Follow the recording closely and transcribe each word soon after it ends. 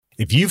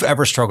If you've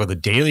ever struggled with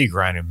the daily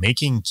grind of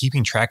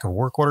keeping track of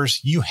work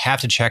orders, you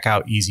have to check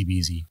out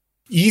EasyBeasy.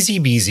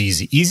 EasyBeasy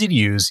is easy to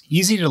use,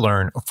 easy to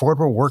learn,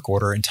 affordable work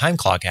order and time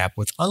clock app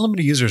with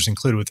unlimited users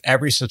included with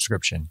every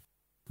subscription.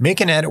 Make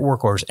and edit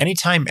work orders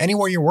anytime,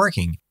 anywhere you're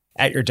working,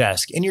 at your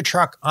desk, in your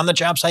truck, on the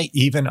job site,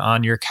 even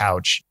on your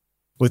couch.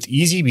 With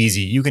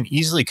EasyBeasy, you can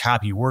easily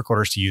copy work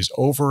orders to use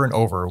over and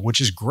over,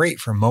 which is great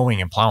for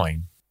mowing and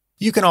plowing.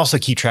 You can also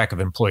keep track of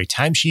employee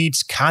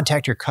timesheets,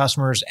 contact your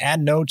customers,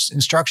 add notes,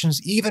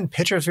 instructions, even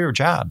pictures of your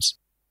jobs.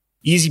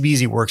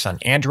 EasyBeasy works on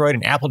Android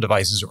and Apple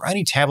devices or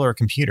any tablet or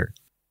computer.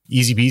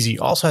 EasyBeasy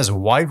also has a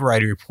wide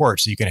variety of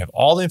reports so you can have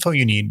all the info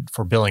you need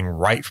for billing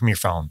right from your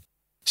phone.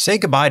 Say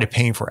goodbye to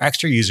paying for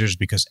extra users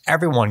because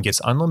everyone gets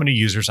unlimited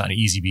users on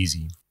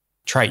EasyBeasy.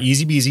 Try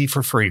EasyBeasy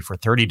for free for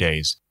 30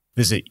 days.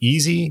 Visit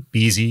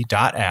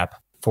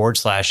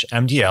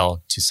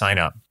easybeasy.app/MDL to sign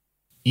up.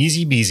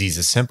 EasyBeasy is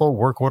a simple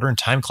work order and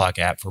time clock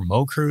app for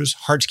mow crews,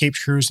 hardscape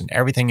crews, and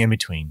everything in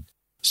between.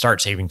 Start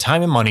saving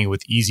time and money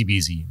with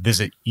EasyBeasy.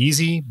 Visit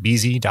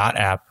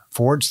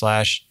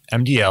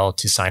easybeasy.app/MDL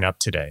to sign up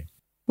today.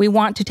 We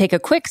want to take a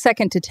quick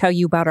second to tell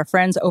you about our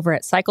friends over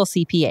at Cycle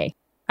CPA.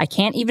 I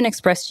can't even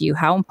express to you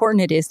how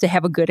important it is to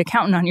have a good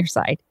accountant on your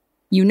side.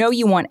 You know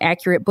you want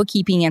accurate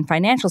bookkeeping and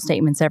financial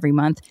statements every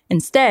month.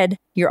 Instead,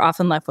 you're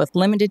often left with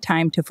limited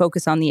time to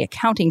focus on the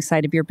accounting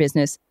side of your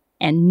business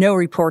and no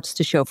reports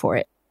to show for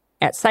it.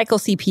 At Cycle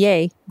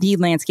CPA, the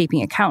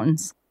landscaping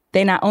accountants,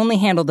 they not only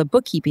handle the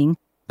bookkeeping,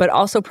 but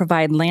also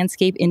provide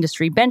landscape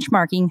industry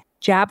benchmarking,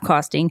 job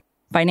costing,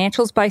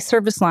 financials by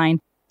service line,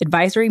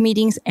 advisory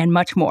meetings, and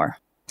much more.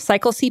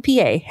 Cycle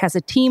CPA has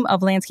a team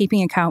of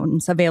landscaping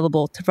accountants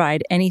available to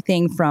provide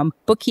anything from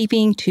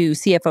bookkeeping to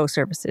CFO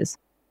services.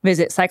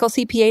 Visit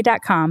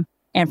cyclecpa.com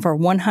and for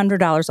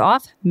 $100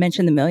 off,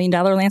 mention the $1 Million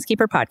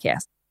Landscaper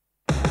podcast.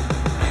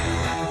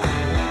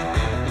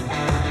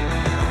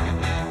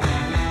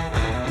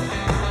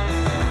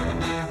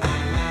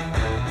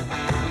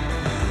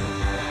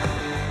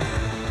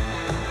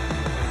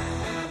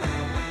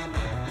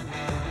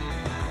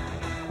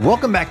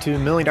 Welcome back to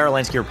Million Dollar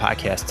Landscaper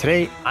Podcast.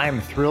 Today, I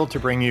am thrilled to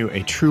bring you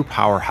a true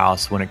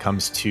powerhouse when it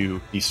comes to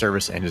the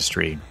service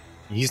industry.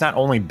 He's not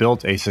only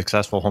built a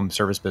successful home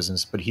service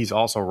business, but he's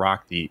also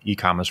rocked the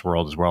e-commerce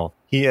world as well.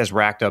 He has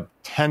racked up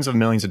tens of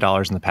millions of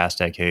dollars in the past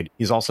decade.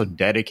 He's also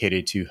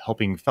dedicated to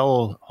helping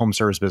fellow home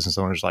service business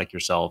owners like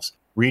yourselves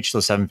reach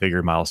the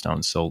seven-figure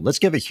milestones. So let's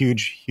give a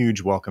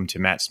huge welcome to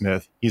Matt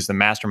Smith. He's the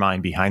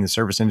mastermind behind the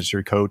Service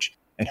Industry Coach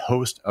and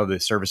host of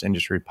the Service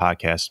Industry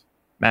Podcast.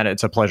 Matt,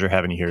 it's a pleasure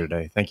having you here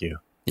today. Thank you.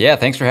 Yeah,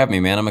 thanks for having me,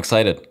 man. I'm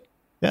excited.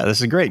 Yeah,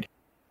 this is great.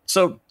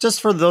 So just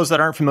for those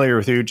that aren't familiar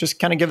with you, just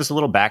kind of give us a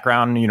little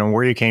background,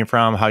 where you came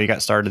from, how you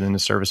got started in the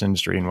service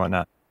industry and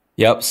whatnot.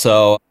 Yep.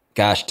 So,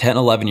 10,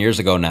 11 years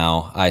ago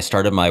now, I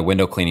started my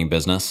window cleaning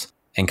business.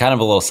 And kind of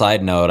a little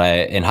side note,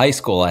 in high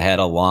school, I had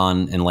a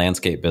lawn and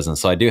landscape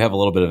business. So I do have a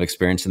little bit of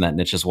experience in that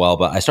niche as well.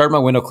 But I started my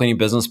window cleaning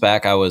business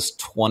back, I was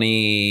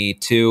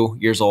 22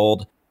 years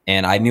old,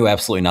 and I knew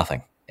absolutely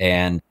nothing.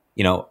 And,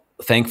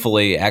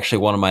 thankfully, actually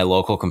one of my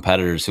local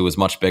competitors who was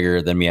much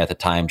bigger than me at the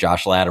time,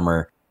 Josh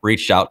Latimer,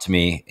 reached out to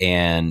me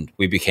and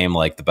we became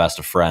like the best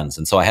of friends.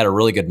 And so I had a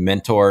really good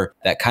mentor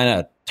that kind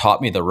of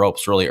taught me the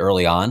ropes really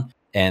early on.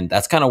 And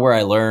that's kind of where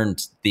I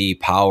learned the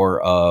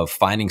power of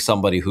finding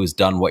somebody who's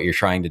done what you're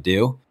trying to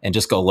do and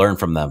just go learn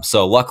from them.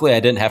 So luckily,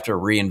 I didn't have to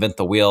reinvent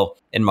the wheel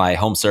in my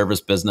home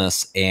service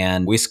business.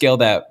 And we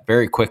scaled that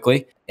very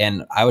quickly.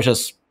 And I was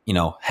just,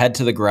 head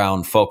to the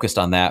ground, focused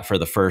on that for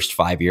the first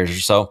 5 years or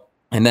so.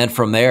 And then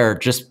from there,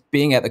 just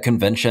being at the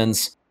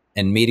conventions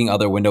and meeting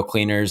other window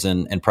cleaners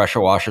and pressure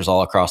washers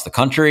all across the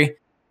country,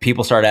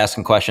 people started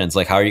asking questions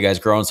like, how are you guys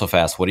growing so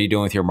fast? What are you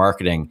doing with your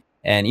marketing?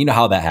 And you know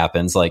how that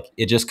happens. Like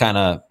it just kind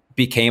of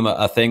became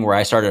a thing where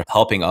I started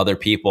helping other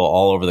people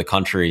all over the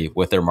country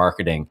with their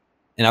marketing.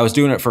 And I was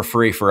doing it for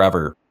free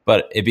forever,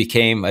 but it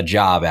became a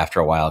job after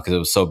a while because it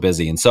was so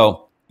busy. And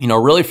so,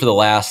 really for the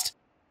last,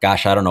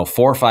 4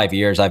 or 5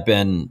 years, I've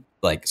been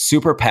like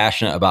super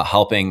passionate about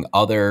helping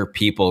other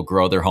people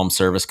grow their home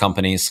service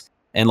companies.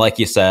 And like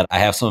you said, I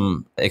have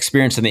some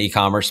experience in the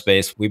e-commerce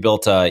space. We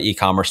built an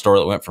e-commerce store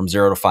that went from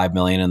 0 to 5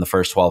 million in the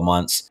first 12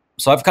 months.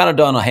 So I've kind of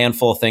done a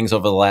handful of things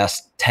over the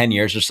last 10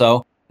 years or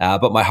so.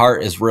 But my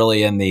heart is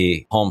really in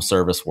the home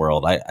service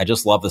world. I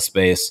just love the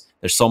space.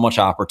 There's so much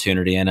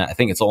opportunity in it. I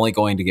think it's only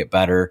going to get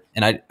better.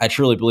 And I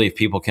truly believe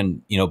people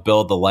can,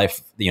 build the life,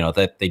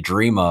 that they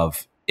dream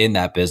of in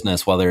that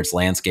business, whether it's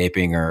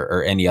landscaping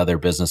or any other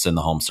business in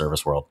the home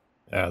service world.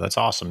 Yeah, that's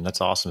awesome. That's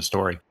an awesome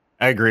story.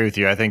 I agree with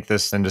you. I think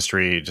this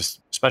industry, just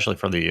especially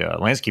for the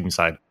landscaping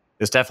side,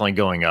 is definitely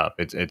going up.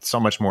 It's so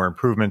much more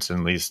improvements, at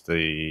least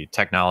the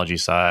technology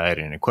side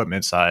and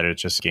equipment side.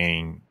 It's just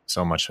gaining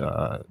so much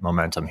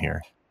momentum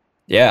here.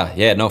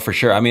 Yeah, no, for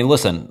sure. I mean,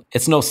 listen,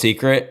 it's no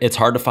secret. It's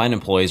hard to find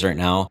employees right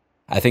now.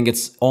 I think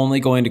it's only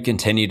going to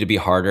continue to be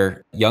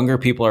harder. Younger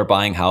people are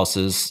buying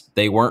houses.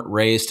 They weren't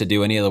raised to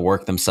do any of the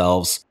work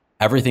themselves.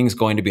 Everything's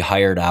going to be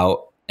hired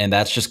out, and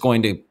that's just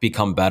going to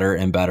become better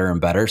and better and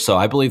better. So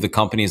I believe the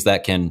companies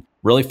that can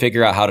really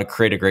figure out how to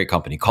create a great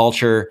company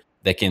culture,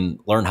 They can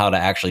learn how to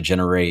actually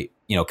generate,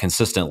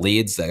 consistent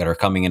leads that are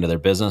coming into their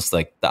business.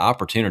 Like the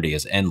opportunity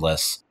is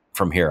endless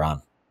from here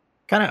on.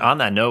 Kind of on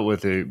that note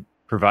with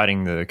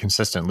providing the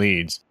consistent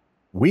leads,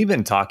 we've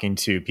been talking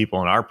to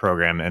people in our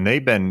program and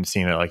they've been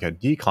seeing like a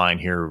decline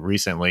here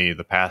recently,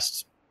 the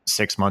past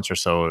 6 months or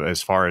so,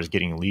 as far as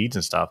getting leads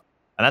and stuff.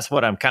 And that's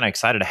what I'm kind of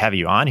excited to have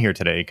you on here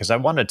today, because I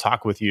wanted to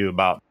talk with you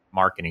about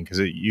marketing, because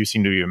you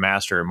seem to be a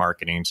master at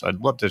marketing. So I'd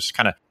love to just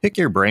kind of pick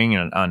your brain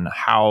on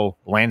how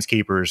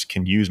landscapers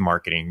can use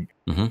marketing.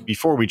 Mm-hmm.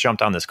 Before we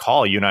jumped on this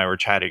call, you and I were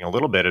chatting a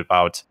little bit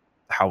about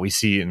how we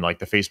see in like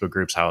the Facebook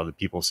groups, how the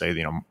people say,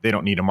 they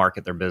don't need to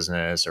market their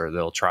business, or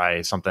they'll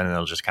try something and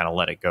they'll just kind of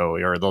let it go,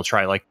 or they'll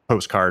try like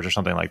postcards or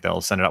something like that.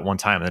 They'll send it out one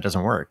time and it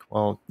doesn't work.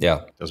 Well,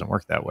 yeah, it doesn't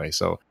work that way.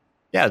 So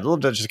yeah, I'd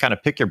love to just kind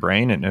of pick your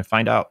brain and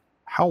find out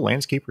how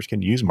landscapers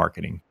can use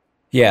marketing.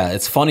 Yeah,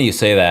 it's funny you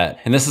say that.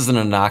 And this isn't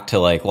a knock to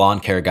like lawn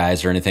care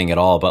guys or anything at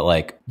all, but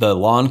like the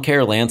lawn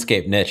care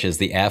landscape niche is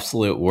the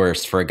absolute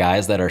worst for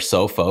guys that are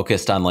so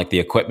focused on like the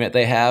equipment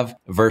they have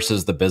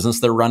versus the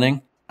business they're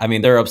running. I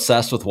mean, they're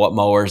obsessed with what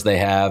mowers they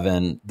have,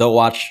 and they'll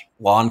watch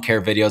lawn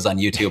care videos on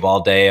YouTube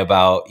all day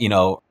about,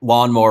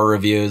 lawnmower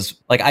reviews.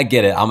 Like, I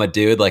get it. I'm a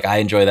dude. Like, I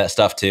enjoy that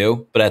stuff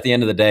too. But at the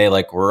end of the day,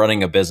 like, we're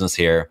running a business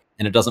here,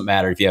 and it doesn't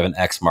matter if you have an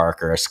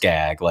X-Mark or a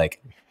Skag.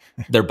 Like,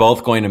 they're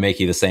both going to make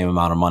you the same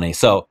amount of money.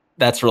 So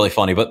that's really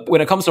funny. But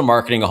when it comes to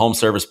marketing a home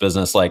service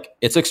business, like,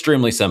 it's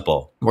extremely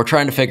simple. We're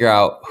trying to figure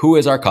out who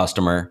is our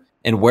customer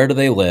and where do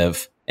they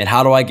live, and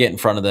how do I get in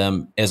front of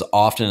them as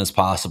often as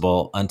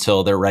possible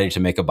until they're ready to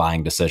make a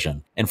buying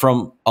decision. And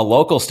from a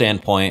local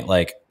standpoint,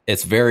 like,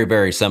 it's very,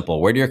 very simple.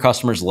 Where do your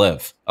customers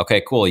live?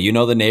 Okay, cool. You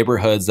know the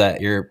neighborhoods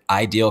that your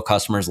ideal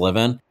customers live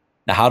in.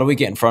 Now, how do we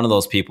get in front of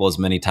those people as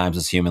many times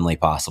as humanly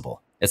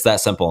possible? It's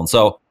that simple. And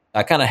so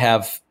I kind of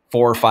have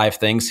 4 or 5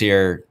 things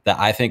here that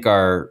I think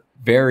are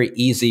very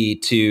easy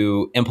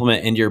to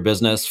implement into your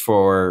business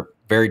for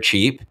very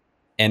cheap.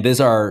 And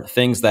these are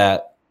things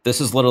that this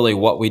is literally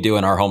what we do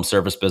in our home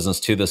service business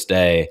to this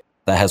day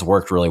that has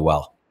worked really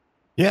well.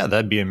 Yeah,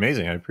 that'd be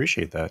amazing. I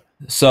appreciate that.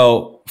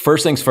 So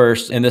first things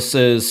first, and this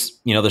is,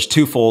 there's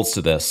 2 folds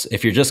to this.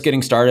 If you're just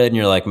getting started and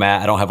you're like,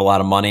 Matt, I don't have a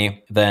lot of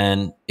money,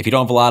 then if you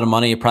don't have a lot of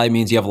money, it probably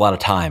means you have a lot of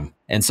time.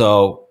 And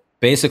so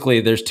basically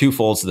there's 2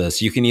 folds to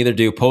this. You can either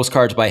do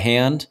postcards by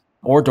hand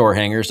or door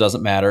hangers,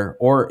 doesn't matter.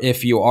 Or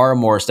if you are a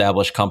more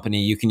established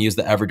company, you can use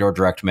the Everydoor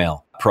direct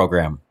mail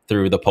program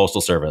through the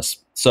Postal Service.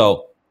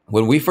 So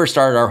when we first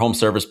started our home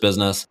service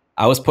business,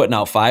 I was putting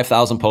out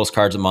 5,000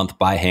 postcards a month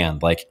by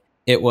hand. Like,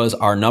 it was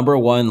our number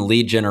one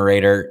lead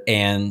generator.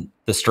 And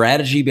the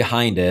strategy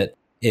behind it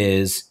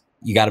is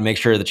you got to make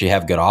sure that you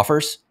have good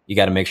offers. You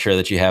got to make sure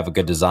that you have a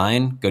good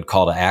design, good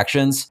call to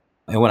actions.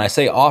 And when I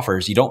say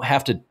offers, you don't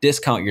have to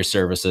discount your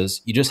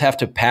services. You just have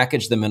to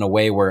package them in a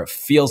way where it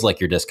feels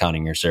like you're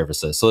discounting your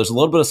services. So there's a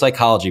little bit of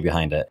psychology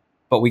behind it,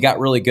 but we got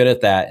really good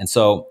at that. And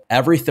so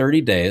every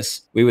 30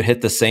 days, we would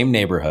hit the same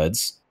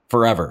neighborhoods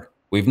forever.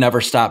 We've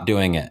never stopped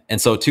doing it. And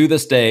so to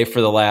this day,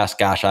 for the last,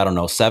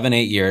 7,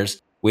 8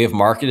 years, we have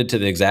marketed to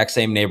the exact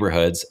same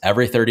neighborhoods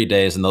every 30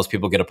 days, and those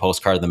people get a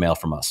postcard in the mail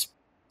from us.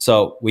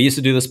 So we used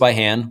to do this by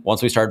hand.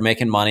 Once we started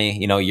making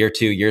money, year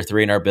 2, year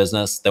 3 in our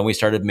business, then we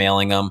started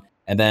mailing them.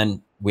 And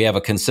then we have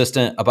a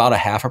consistent about a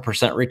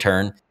 0.5%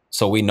 return.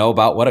 So we know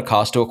about what it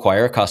costs to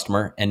acquire a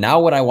customer. And now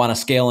when I want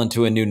to scale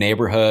into a new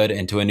neighborhood,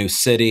 into a new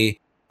city,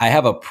 I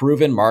have a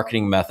proven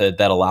marketing method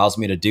that allows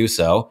me to do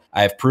so.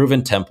 I have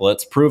proven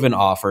templates, proven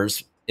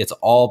offers. It's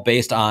all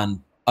based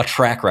on a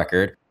track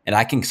record. And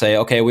I can say,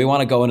 okay, we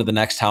want to go into the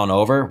next town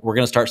over. We're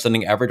going to start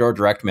sending Everydoor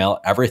direct mail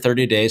every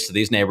 30 days to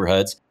these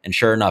neighborhoods. And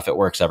sure enough, it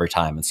works every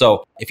time. And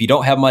so if you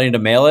don't have money to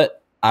mail it,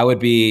 I would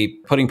be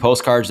putting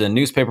postcards in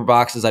newspaper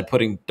boxes. I'd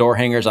putting door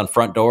hangers on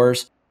front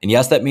doors. And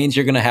yes, that means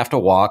you're going to have to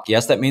walk.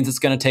 Yes, that means it's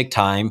going to take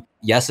time.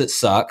 Yes, it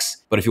sucks.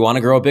 But if you want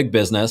to grow a big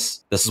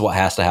business, this is what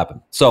has to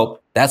happen. So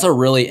that's a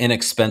really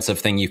inexpensive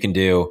thing you can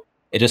do.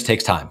 It just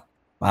takes time.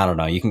 I don't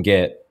know. You can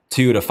get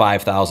 2,000 to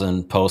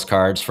 5,000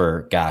 postcards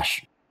for,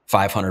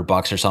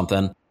 $500 or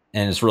something.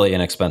 And it's really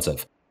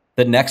inexpensive.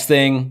 The next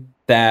thing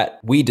that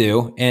we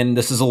do, and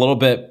this is a little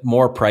bit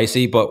more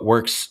pricey, but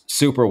works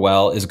super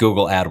well, is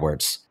Google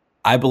AdWords.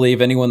 I believe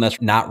anyone that's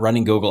not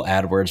running Google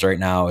AdWords right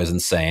now is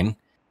insane,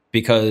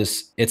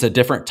 because it's a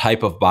different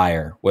type of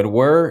buyer. When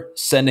we're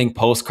sending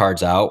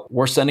postcards out,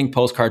 we're sending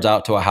postcards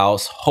out to a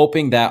house,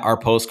 hoping that our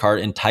postcard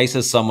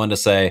entices someone to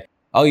say,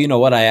 oh, you know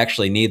what? I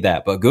actually need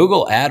that. But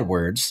Google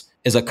AdWords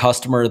is a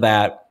customer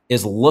that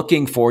is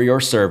looking for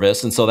your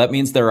service. And so that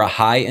means they're a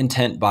high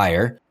intent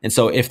buyer. And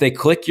so if they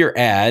click your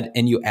ad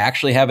and you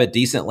actually have a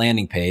decent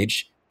landing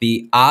page,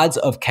 the odds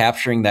of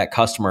capturing that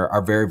customer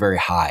are very, very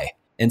high.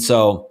 And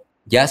so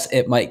yes,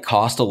 it might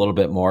cost a little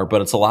bit more,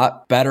 but it's a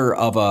lot better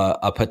of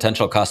a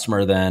potential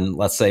customer than,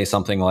 let's say,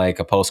 something like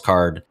a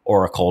postcard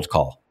or a cold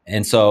call.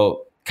 And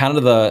so kind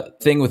of the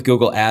thing with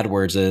Google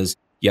AdWords is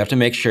you have to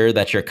make sure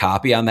that your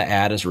copy on the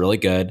ad is really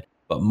good.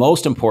 But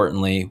most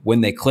importantly,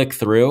 when they click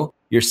through,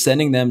 you're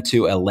sending them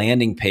to a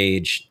landing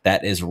page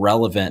that is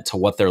relevant to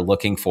what they're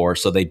looking for,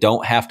 so they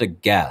don't have to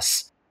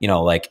guess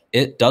like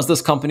does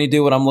this company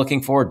do what I'm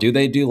looking for? Do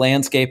they do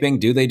landscaping?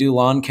 Do they do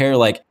lawn care?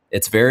 Like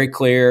it's very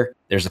clear.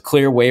 There's a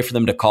clear way for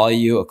them to call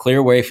you, a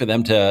clear way for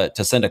them to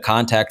send a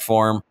contact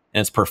form,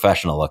 and it's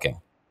professional looking.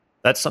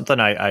 That's something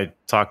I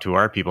talk to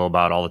our people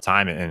about all the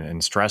time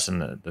and stress in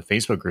the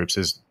Facebook groups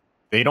is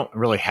they don't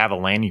really have a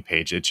landing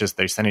page. It's just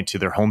they send it to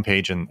their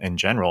homepage in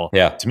general.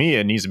 Yeah. To me,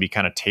 it needs to be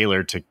kind of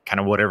tailored to kind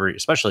of whatever,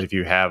 especially if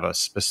you have a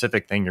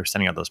specific thing you're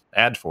sending out those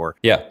ads for.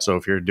 Yeah. So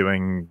if you're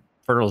doing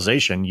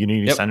fertilization, you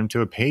need to send them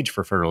to a page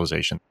for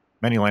fertilization.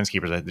 Many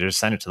landscapers, they just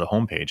send it to the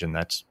homepage, and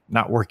that's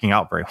not working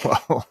out very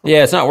well.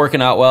 Yeah, it's not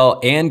working out well.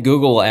 And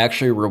Google will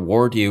actually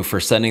reward you for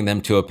sending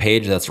them to a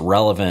page that's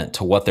relevant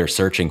to what they're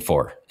searching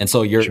for. And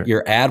so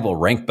your ad will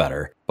rank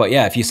better. But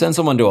yeah, if you send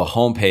someone to a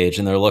homepage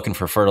and they're looking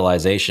for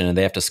fertilization and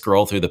they have to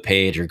scroll through the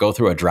page or go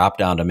through a drop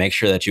down to make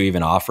sure that you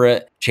even offer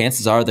it,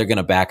 chances are they're going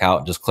to back out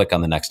and just click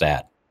on the next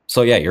ad.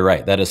 So yeah, you're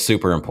right. That is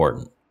super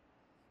important.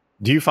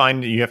 Do you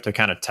find you have to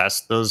kind of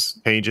test those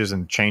pages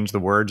and change the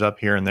words up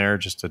here and there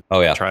just to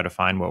try to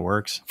find what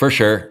works? For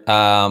sure.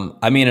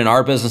 I mean, in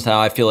our business now,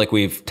 I feel like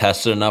we've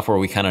tested enough where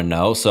we kind of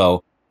know.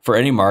 So for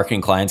any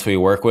marketing clients we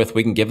work with,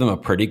 we can give them a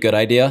pretty good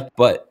idea.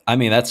 But I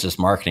mean, that's just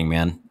marketing,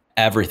 man.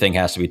 Everything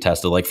has to be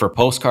tested. Like for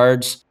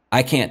postcards,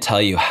 I can't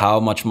tell you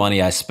how much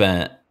money I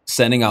spent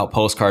sending out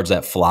postcards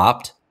that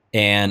flopped.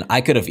 And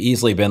I could have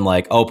easily been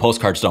like, oh,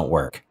 postcards don't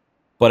work.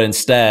 But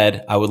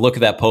instead, I would look at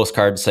that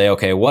postcard and say,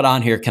 okay, what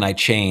on here can I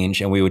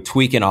change? And we would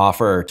tweak an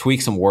offer or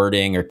tweak some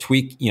wording or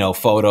tweak,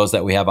 photos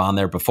that we have on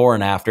there before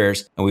and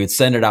afters. And we would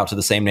send it out to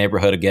the same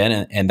neighborhood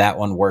again. And that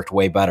one worked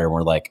way better. And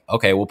we're like,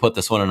 okay, we'll put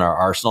this one in our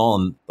arsenal.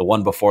 And the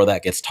one before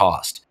that gets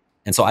tossed.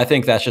 And so I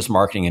think that's just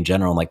marketing in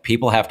general. And like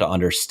people have to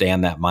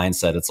understand that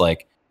mindset. It's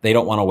like they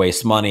don't want to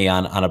waste money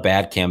on a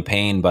bad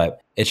campaign, but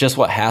it's just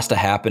what has to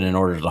happen in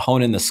order to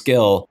hone in the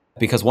skill.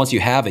 Because once you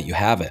have it, you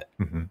have it.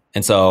 Mm-hmm.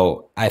 And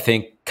so I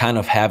think kind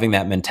of having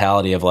that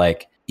mentality of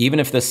like, even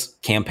if this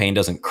campaign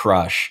doesn't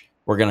crush,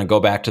 we're going to go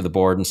back to the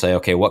board and say,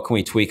 okay, what can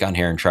we tweak on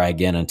here and try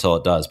again until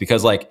it does?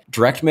 Because like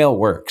direct mail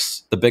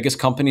works. The biggest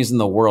companies in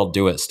the world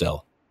do it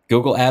still.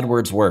 Google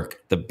AdWords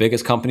work. The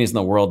biggest companies in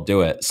the world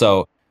do it.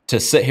 So to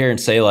sit here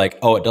and say like,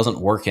 oh, it doesn't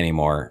work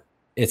anymore,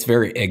 it's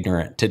very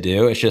ignorant to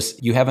do. It's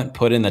just you haven't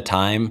put in the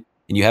time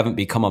and you haven't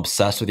become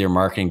obsessed with your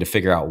marketing to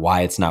figure out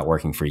why it's not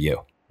working for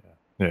you.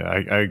 Yeah,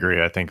 I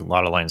agree. I think a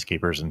lot of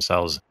landscapers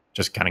themselves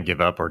just kind of give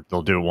up, or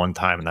they'll do it one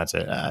time and that's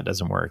it. It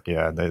doesn't work.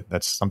 Yeah,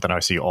 that's something I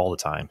see all the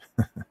time.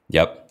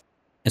 Yep.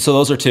 And so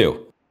those are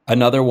two.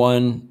 Another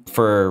one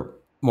for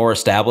more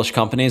established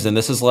companies, and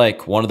this is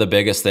like one of the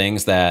biggest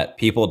things that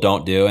people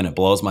don't do, and it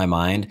blows my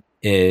mind,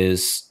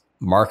 is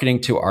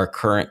marketing to our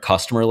current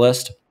customer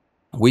list.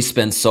 We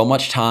spend so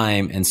much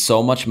time and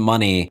so much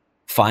money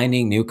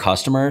finding new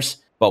customers,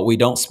 but we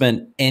don't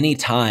spend any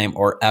time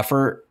or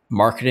effort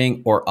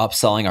marketing or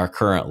upselling our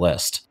current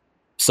list.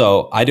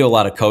 So I do a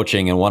lot of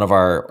coaching, and one of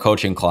our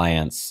coaching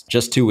clients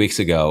just 2 weeks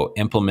ago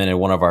implemented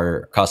one of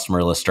our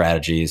customer list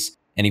strategies,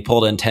 and he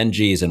pulled in 10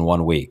 G's in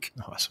 1 week.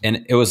 Awesome.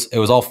 And it was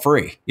all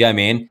free. Yeah, I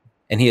mean,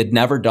 and he had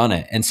never done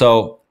it. And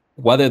so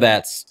whether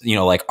that's,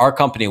 like our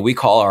company, we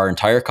call our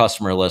entire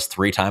customer list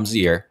 3 times a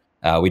year.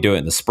 We do it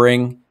in the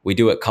spring. We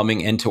do it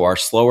coming into our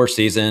slower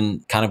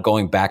season, kind of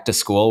going back to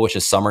school, which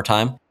is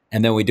summertime.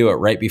 And then we do it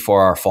right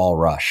before our fall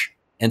rush.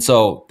 And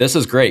so this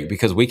is great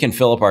because we can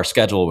fill up our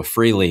schedule with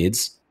free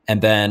leads.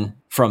 And then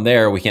from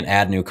there, we can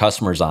add new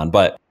customers on.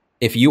 But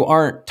if you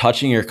aren't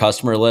touching your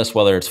customer list,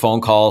 whether it's phone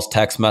calls,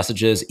 text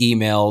messages,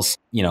 emails,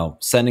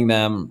 sending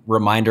them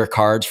reminder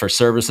cards for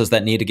services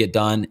that need to get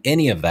done,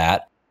 any of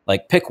that,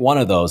 like pick one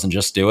of those and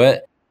just do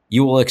it.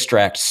 You will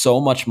extract so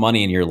much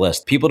money in your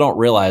list. People don't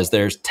realize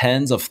there's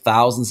tens of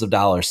thousands of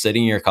dollars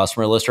sitting in your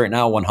customer list right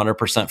now,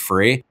 100%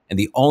 free. And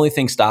the only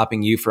thing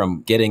stopping you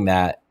from getting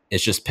that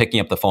is just picking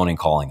up the phone and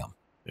calling them.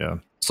 Yeah.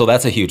 So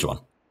that's a huge one.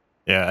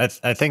 Yeah,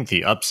 I think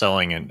the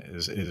upselling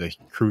is a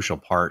crucial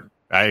part.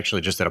 I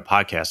actually just did a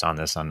podcast on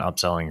this, on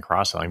upselling and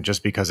cross-selling,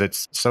 just because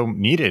it's so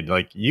needed.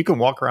 Like you can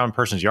walk around a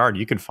person's yard,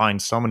 you can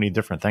find so many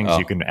different things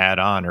you can add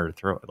on or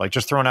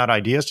just throwing out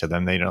ideas to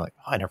them. They're like,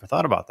 oh, I never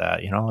thought about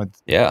that.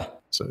 Yeah.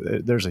 So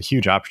there's a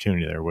huge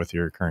opportunity there with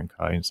your current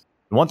clients.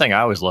 The one thing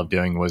I always loved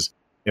doing was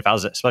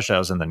especially I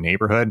was in the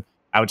neighborhood,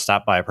 I would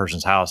stop by a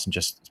person's house and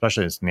just,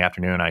 especially it's in the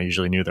afternoon, I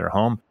usually knew they're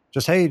home.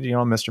 Just, hey,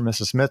 Mr. and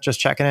Mrs. Smith, just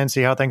checking in,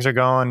 see how things are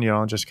going,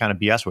 just kind of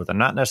BS with them.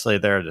 Not necessarily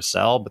there to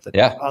sell, but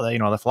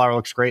the flower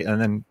looks great.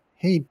 And then,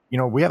 hey,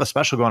 we have a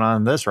special going on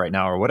in this right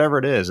now or whatever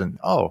it is. And,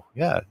 oh,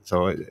 yeah.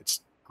 So it's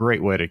a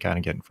great way to kind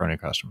of get in front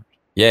of customers.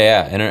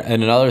 Yeah.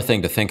 And another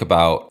thing to think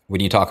about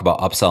when you talk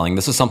about upselling,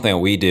 this is something that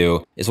we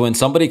do, is when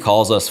somebody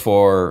calls us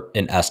for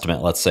an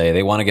estimate, let's say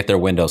they want to get their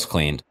windows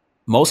cleaned.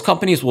 Most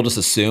companies will just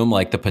assume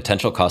like the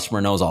potential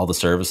customer knows all the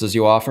services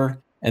you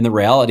offer. And the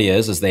reality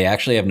is they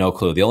actually have no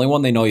clue. The only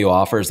one they know you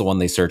offer is the one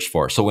they search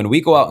for. So when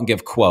we go out and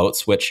give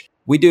quotes, which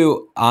we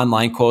do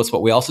online quotes,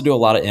 but we also do a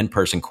lot of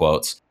in-person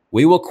quotes,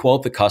 we will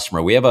quote the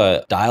customer. We have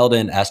a dialed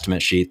in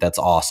estimate sheet that's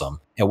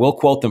awesome. And we'll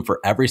quote them for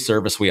every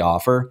service we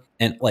offer.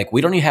 And like,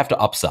 we don't even have to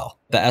upsell.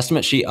 The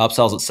estimate sheet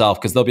upsells itself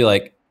because they'll be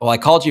like, well, I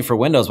called you for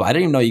windows, but I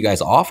didn't even know you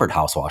guys offered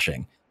house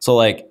washing. So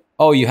like,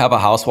 oh, you have a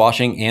house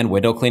washing and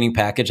window cleaning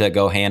package that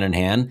go hand in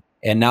hand.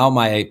 And now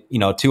my,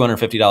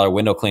 $250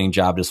 window cleaning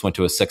job just went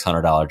to a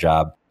 $600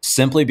 job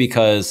simply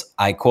because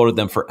I quoted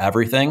them for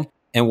everything.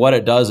 And what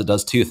it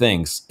does two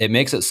things. It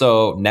makes it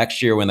so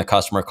next year when the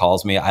customer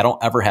calls me, I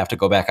don't ever have to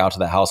go back out to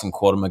that house and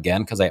quote them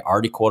again because I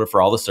already quoted for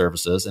all the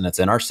services and it's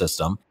in our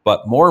system.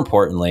 But more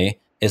importantly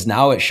is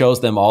now it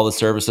shows them all the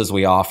services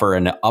we offer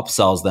and it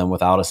upsells them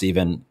without us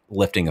even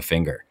lifting a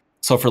finger.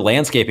 So for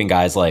landscaping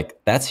guys, like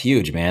that's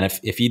huge, man.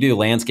 If you do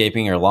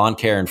landscaping or lawn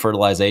care and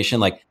fertilization,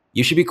 like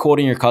you should be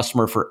quoting your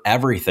customer for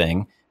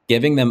everything,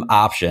 giving them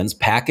options,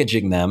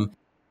 packaging them,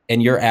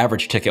 and your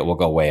average ticket will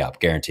go way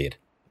up, guaranteed.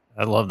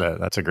 I love that.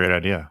 That's a great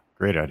idea.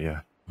 Great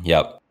idea.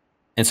 Yep.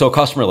 And so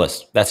customer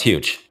list, that's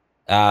huge.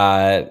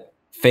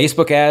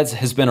 Facebook ads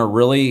has been a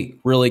really,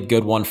 really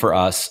good one for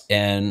us.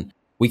 And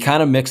we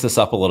kind of mix this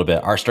up a little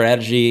bit. Our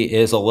strategy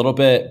is a little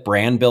bit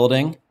brand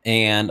building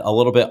and a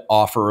little bit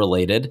offer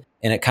related.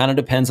 And it kind of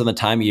depends on the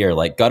time of year.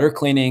 Like gutter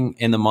cleaning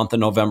in the month of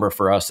November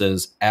for us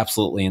is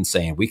absolutely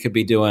insane. We could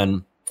be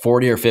doing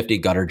 40 or 50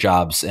 gutter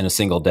jobs in a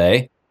single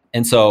day.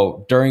 And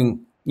so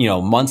during,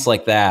 months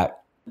like that,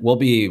 we'll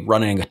be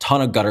running a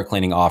ton of gutter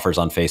cleaning offers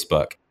on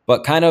Facebook.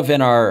 But kind of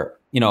in our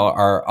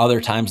other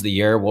times of the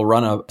year, we'll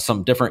run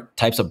some different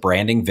types of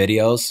branding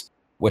videos,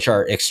 which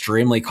are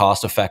extremely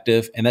cost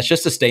effective. And that's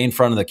just to stay in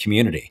front of the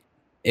community.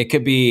 It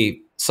could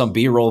be some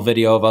B-roll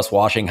video of us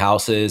washing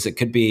houses. It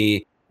could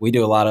be, we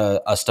do a lot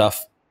of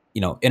stuff,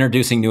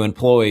 introducing new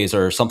employees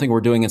or something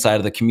we're doing inside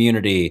of the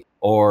community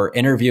or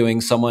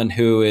interviewing someone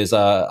who is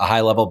a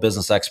high-level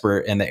business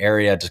expert in the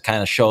area to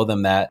kind of show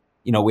them that,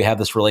 we have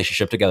this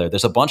relationship together.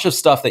 There's a bunch of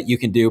stuff that you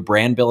can do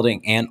brand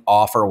building and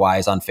offer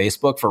wise on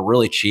Facebook for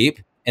really cheap.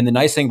 And the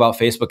nice thing about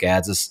Facebook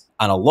ads is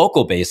on a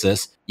local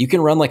basis, you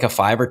can run like a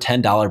 $5 or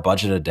 $10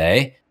 budget a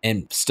day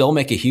and still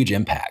make a huge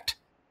impact.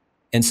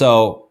 And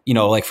so,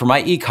 like for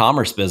my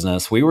e-commerce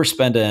business, we were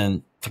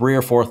spending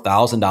 $3,000 or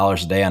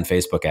 $4,000 a day on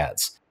Facebook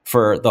ads.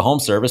 For the home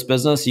service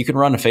business, you can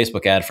run a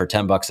Facebook ad for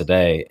 $10 a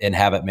day and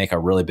have it make a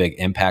really big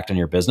impact on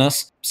your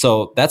business.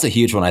 So that's a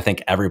huge one I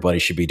think everybody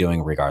should be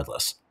doing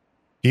regardless.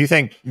 Do you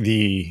think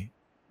the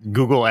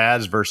Google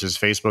ads versus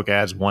Facebook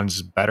ads,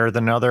 one's better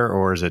than another,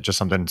 or is it just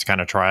something that's kind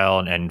of trial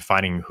and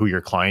finding who your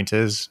client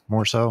is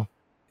more so?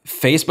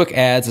 Facebook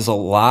ads is a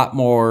lot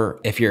more,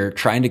 if you're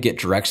trying to get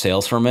direct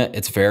sales from it,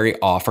 it's very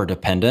offer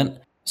dependent.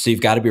 So you've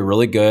got to be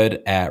really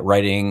good at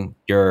writing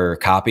your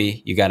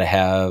copy. You got to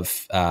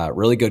have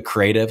really good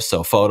creative,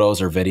 so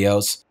photos or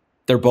videos.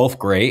 They're both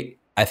great.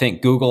 I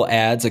think Google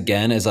ads,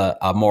 again, is a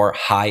more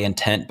high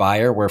intent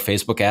buyer, where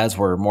Facebook ads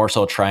were more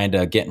so trying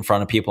to get in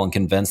front of people and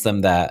convince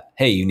them that,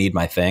 hey, you need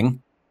my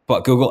thing.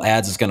 But Google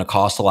ads is going to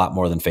cost a lot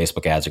more than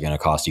Facebook ads are going to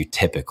cost you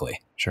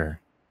typically. Sure.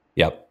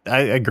 Yep. I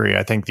agree.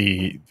 I think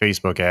the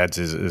Facebook ads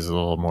is a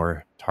little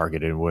more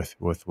targeted with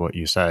what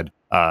you said.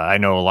 I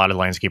know a lot of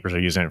landscapers are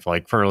using it for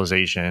like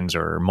fertilizations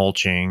or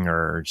mulching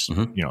or just,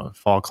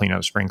 fall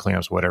cleanups, spring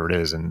cleanups, whatever it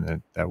is.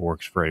 And that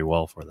works very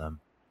well for them.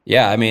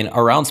 Yeah. I mean,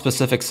 around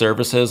specific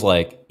services,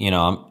 like,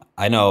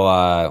 I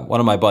know one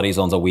of my buddies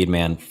owns a weed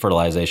man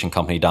fertilization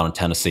company down in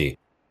Tennessee.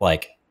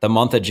 Like the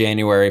month of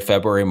January,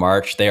 February,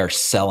 March, they are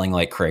selling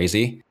like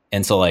crazy.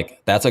 And so like,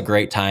 that's a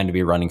great time to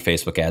be running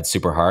Facebook ads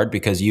super hard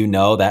because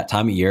that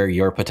time of year,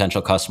 your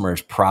potential customer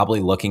is probably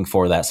looking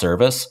for that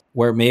service,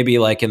 where maybe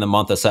like in the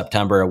month of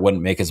September, it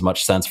wouldn't make as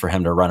much sense for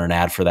him to run an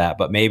ad for that.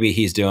 But maybe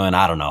he's doing,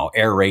 I don't know,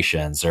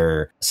 aerations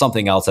or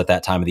something else at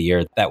that time of the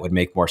year that would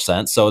make more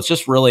sense. So it's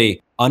just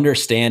really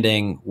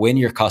understanding when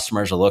your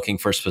customers are looking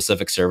for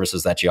specific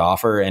services that you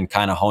offer and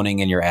kind of honing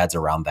in your ads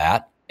around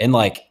that. And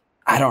like,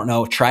 I don't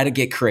know, try to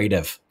get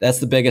creative. That's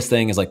the biggest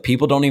thing is like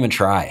people don't even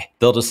try.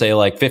 They'll just say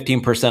like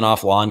 15%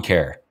 off lawn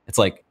care. It's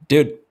like,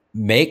 dude,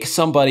 make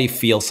somebody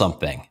feel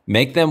something.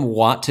 Make them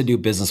want to do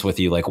business with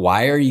you. Like,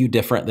 why are you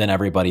different than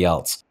everybody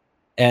else?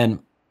 And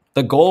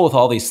the goal with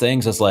all these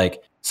things is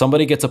like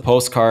somebody gets a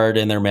postcard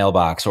in their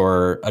mailbox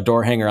or a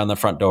door hanger on the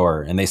front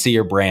door and they see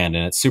your brand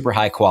and it's super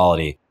high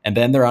quality. And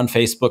then they're on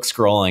Facebook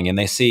scrolling and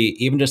they see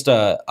even just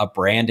a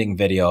branding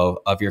video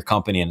of your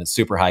company and it's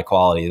super high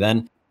quality.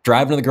 Then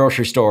driving to the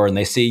grocery store and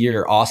they see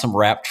your awesome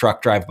wrap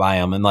truck drive by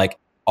them. And like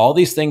all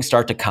these things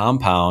start to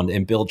compound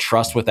and build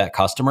trust with that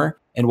customer.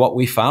 And what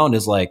we found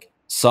is like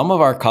some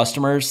of our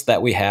customers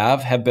that we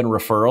have been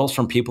referrals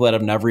from people that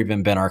have never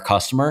even been our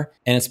customer.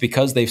 And it's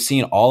because they've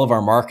seen all of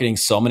our marketing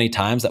so many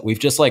times that we've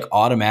just like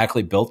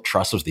automatically built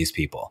trust with these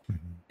people.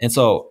 Mm-hmm. And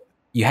so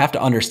you have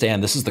to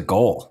understand this is the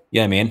goal.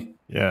 You know what I mean?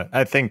 Yeah.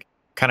 I think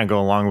kind of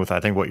go along with, I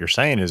think what you're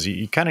saying is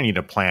you kind of need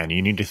a plan.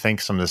 You need to think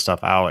some of this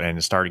stuff out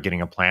and start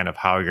getting a plan of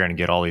how you're going to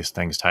get all these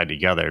things tied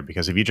together.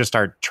 Because if you just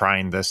start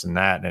trying this and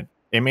that, and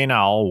it may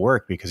not all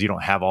work because you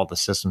don't have all the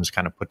systems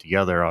kind of put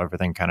together,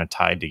 everything kind of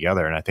tied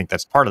together. And I think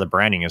that's part of the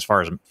branding as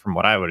far as from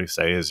what I would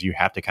say is you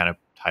have to kind of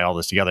tie all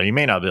this together. You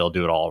may not be able to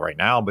do it all right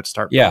now, but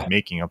start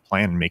making a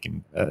plan,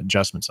 making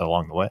adjustments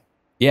along the way.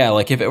 Yeah.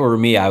 Like if it were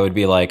me, I would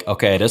be like,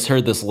 okay, I just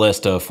heard this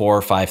list of 4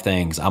 or 5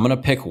 things. I'm going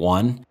to pick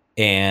one.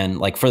 And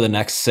like for the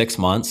next 6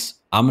 months,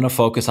 I'm going to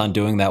focus on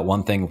doing that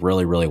one thing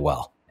really, really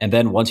well. And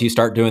then once you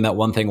start doing that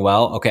one thing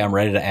well, okay, I'm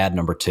ready to add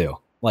number two.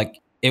 Like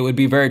it would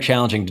be very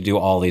challenging to do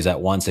all these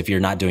at once if you're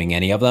not doing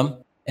any of them.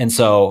 And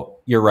so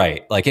you're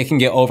right. Like it can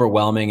get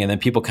overwhelming and then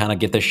people kind of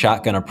get this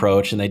shotgun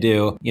approach and they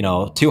do,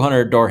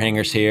 200 door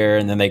hangers here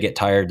and then they get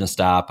tired and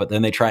stop. But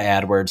then they try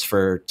AdWords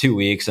for 2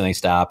 weeks and they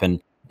stop.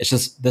 And it's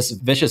just this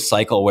vicious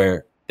cycle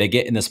where they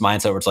get in this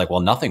mindset where it's like,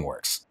 well, nothing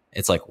works.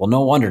 It's like, well,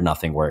 no wonder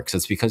nothing works.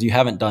 It's because you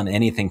haven't done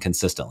anything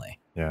consistently.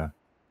 Yeah.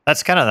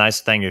 That's kind of the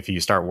nice thing if you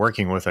start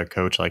working with a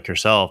coach like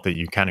yourself, that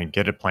you kind of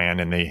get a plan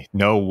and they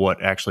know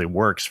what actually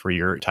works for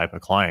your type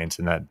of clients.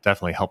 And that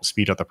definitely helps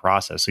speed up the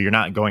process. So you're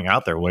not going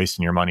out there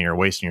wasting your money or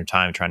wasting your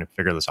time trying to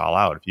figure this all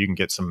out. If you can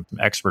get some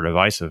expert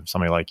advice of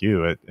somebody like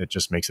you, it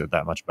just makes it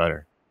that much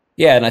better.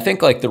 Yeah. And I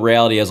think like the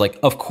reality is like,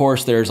 of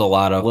course, there's a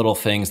lot of little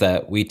things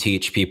that we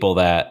teach people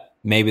that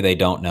maybe they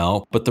don't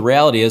know. But the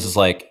reality is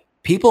like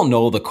people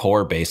know the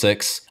core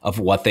basics of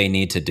what they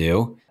need to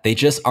do. They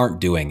just aren't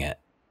doing it.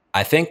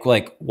 I think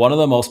like one of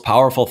the most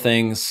powerful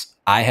things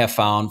I have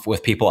found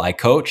with people I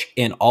coach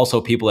and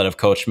also people that have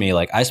coached me,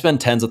 like I spend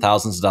tens of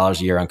thousands of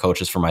dollars a year on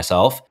coaches for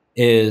myself,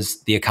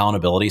 is the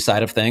accountability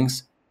side of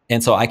things.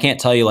 And so I can't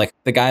tell you like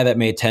the guy that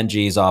made 10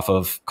 G's off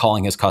of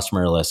calling his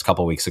customer list a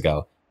couple of weeks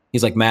ago.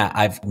 He's like, Matt,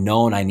 I've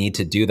known I need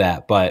to do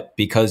that, but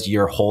because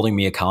you're holding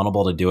me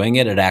accountable to doing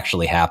it, it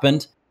actually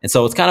happened. And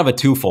so it's kind of a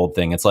twofold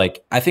thing. It's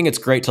like, I think it's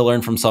great to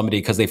learn from somebody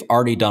because they've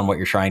already done what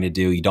you're trying to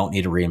do. You don't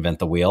need to reinvent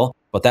the wheel,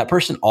 but that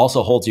person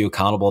also holds you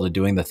accountable to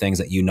doing the things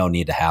that you know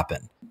need to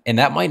happen. And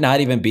that might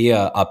not even be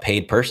a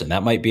paid person.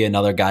 That might be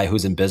another guy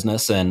who's in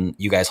business and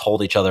you guys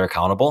hold each other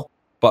accountable.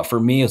 But for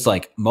me, it's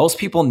like most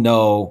people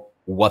know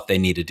what they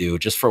need to do,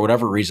 just for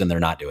whatever reason, they're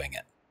not doing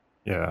it.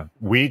 Yeah.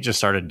 We just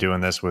started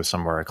doing this with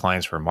some of our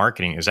clients for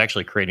marketing, is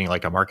actually creating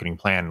like a marketing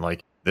plan.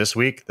 Like this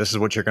week, this is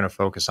what you're going to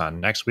focus on.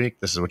 Next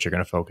week, this is what you're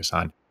going to focus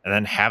on. And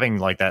then having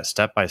like that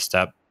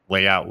step-by-step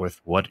layout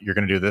with what you're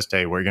going to do this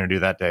day, what you're going to do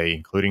that day,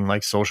 including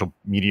like social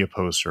media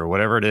posts or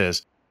whatever it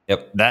is.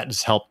 Yep. That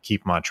just helped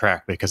keep them on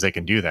track because they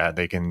can do that.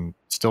 They can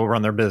still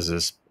run their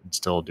business and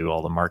still do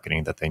all the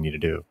marketing that they need to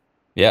do.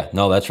 Yeah,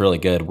 no, that's really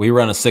good. We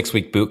run a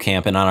 6-week boot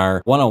camp, and on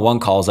our one-on-one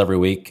calls every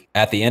week,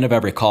 at the end of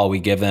every call, we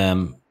give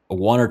them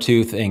one or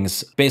two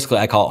things. Basically,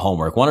 I call it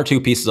homework, one or two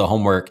pieces of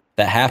homework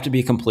that have to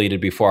be completed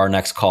before our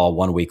next call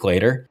 1 week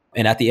later.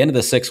 And at the end of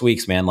the 6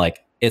 weeks, man, like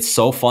it's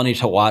so funny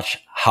to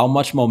watch how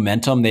much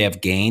momentum they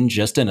have gained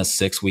just in a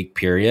 6-week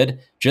period,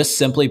 just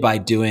simply by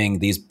doing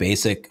these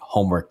basic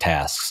homework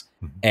tasks.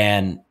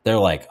 And they're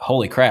like,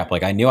 holy crap,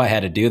 like I knew I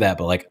had to do that,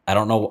 but like, I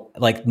don't know,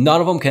 like none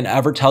of them can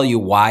ever tell you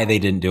why they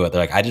didn't do it. They're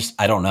like,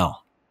 I don't know.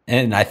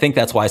 And I think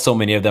that's why so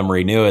many of them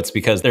renew. It's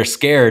because they're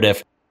scared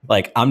if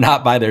like I'm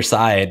not by their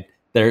side,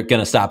 they're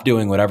going to stop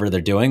doing whatever they're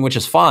doing, which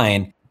is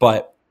fine.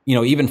 But,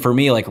 even for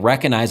me, like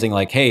recognizing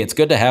like, hey, it's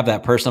good to have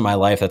that person in my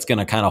life that's going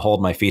to kind of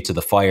hold my feet to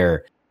the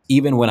fire.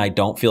 Even when I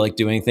don't feel like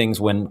doing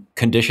things, when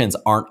conditions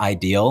aren't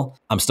ideal,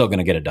 I'm still going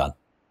to get it done.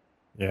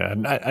 Yeah.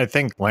 And I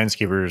think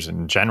landscapers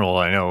in general,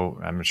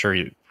 I'm sure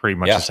you pretty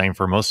much the same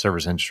for most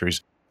service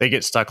industries. They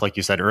get stuck, like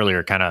you said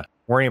earlier, kind of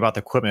worrying about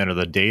the equipment or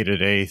the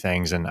day-to-day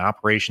things and the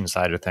operation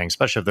side of things,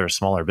 especially if they're a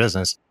smaller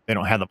business. They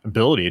don't have the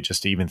ability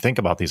just to even think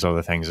about these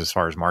other things as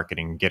far as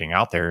marketing, getting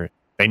out there.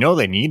 They know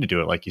they need to do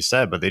it, like you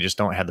said, but they just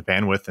don't have the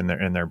bandwidth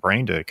in their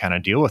brain to kind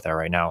of deal with that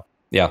right now.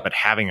 Yeah. But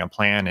having a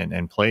plan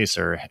in place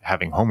or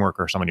having homework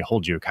or somebody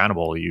hold you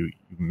accountable, you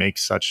make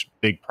such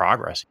big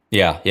progress.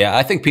 Yeah.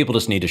 I think people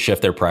just need to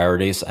shift their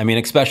priorities. I mean,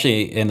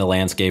 especially in the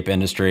landscape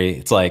industry,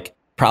 it's like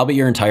probably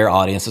your entire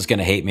audience is going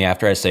to hate me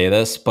after I say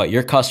this, but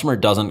your customer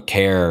doesn't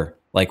care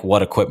like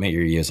what equipment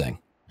you're using.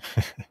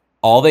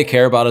 All they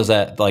care about is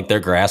that like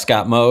their grass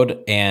got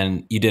mowed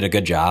and you did a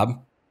good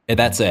job. And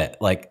that's it.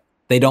 Like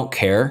they don't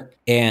care.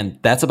 And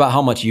that's about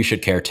how much you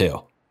should care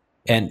too.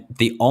 And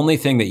the only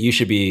thing that you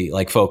should be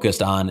like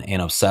focused on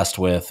and obsessed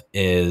with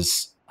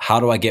is how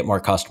do I get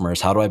more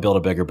customers? How do I build a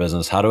bigger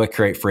business? How do I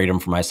create freedom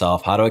for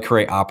myself? How do I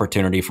create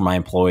opportunity for my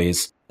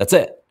employees? That's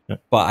it. Yeah.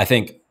 But I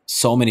think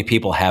so many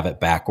people have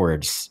it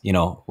backwards,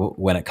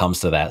 when it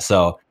comes to that.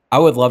 So I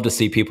would love to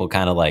see people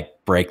kind of like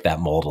break that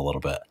mold a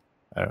little bit.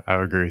 I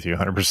agree with you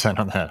 100%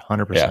 on that.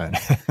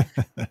 100%.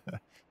 Yeah.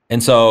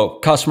 And so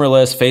customer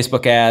list,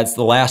 Facebook ads,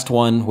 the last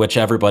one, which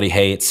everybody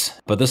hates,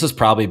 but this has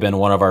probably been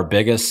one of our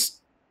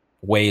biggest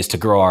ways to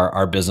grow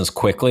our business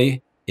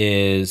quickly,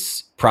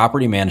 is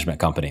property management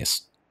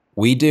companies.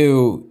 We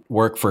do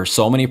work for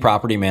so many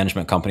property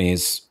management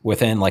companies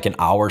within like an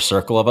hour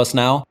circle of us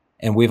now.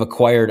 And we've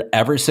acquired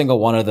every single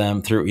one of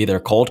them through either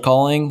cold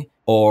calling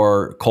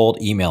or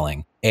cold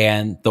emailing.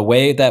 And the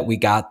way that we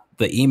got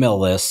the email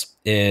list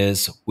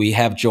is we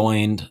have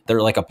joined,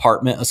 they're like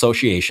apartment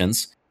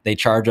associations. They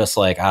charge us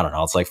like, I don't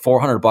know, it's like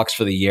 $400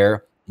 for the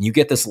year. And you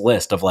get this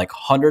list of like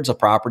hundreds of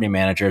property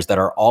managers that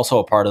are also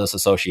a part of this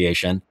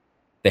association.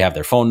 They have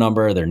their phone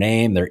number, their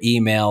name, their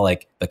email,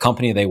 like the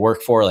company they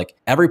work for, like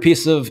every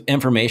piece of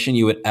information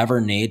you would ever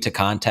need to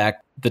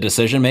contact the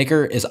decision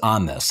maker is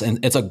on this.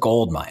 And it's a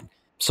gold mine.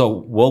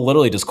 So we'll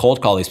literally just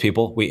cold call these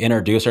people. We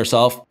introduce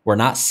ourselves. We're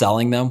not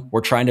selling them.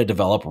 We're trying to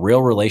develop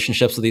real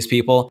relationships with these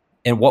people.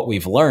 And what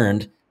we've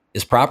learned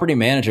is property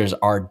managers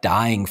are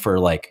dying for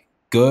like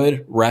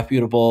good,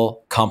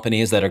 reputable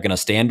companies that are going to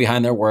stand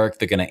behind their work.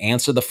 They're going to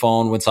answer the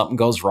phone when something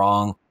goes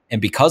wrong.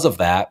 And because of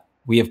that,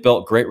 we have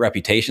built great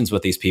reputations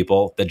with these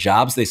people. The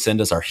jobs they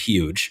send us are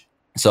huge.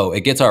 So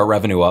it gets our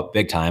revenue up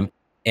big time.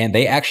 And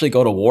they actually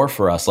go to war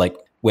for us. Like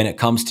when it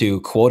comes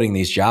to quoting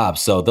these jobs.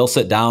 So they'll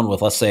sit down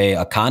with, let's say,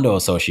 a condo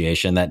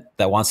association that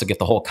wants to get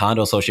the whole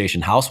condo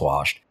association house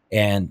washed.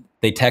 And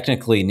they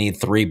technically need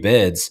 3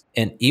 bids.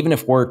 And even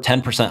if we're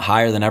 10%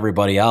 higher than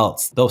everybody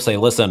else, they'll say,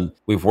 listen,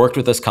 we've worked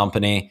with this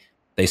company.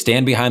 They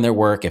stand behind their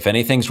work. If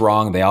anything's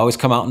wrong, they always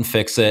come out and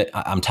fix it.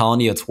 I'm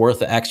telling you, it's worth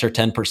the extra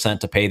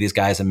 10% to pay these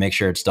guys and make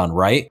sure it's done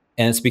right.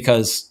 And it's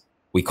because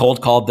we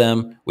cold called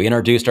them. We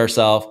introduced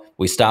ourselves.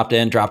 We stopped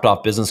in, dropped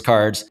off business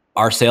cards.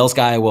 Our sales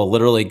guy will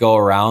literally go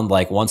around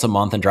like once a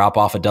month and drop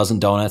off a dozen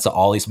donuts at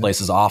all these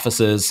places'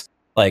 offices.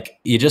 Like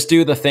you just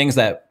do the things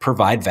that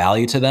provide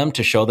value to them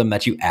to show them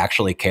that you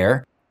actually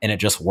care, and it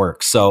just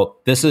works. So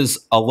this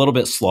is a little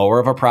bit slower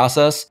of a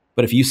process,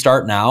 but if you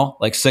start now,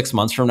 like 6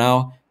 months from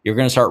now, you're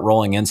going to start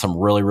rolling in some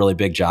really, really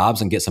big jobs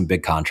and get some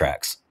big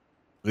contracts.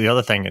 The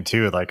other thing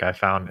too, like I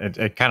found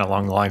it kind of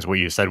along the lines of what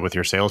you said with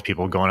your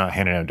salespeople going out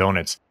handing out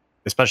donuts,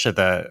 especially if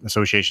the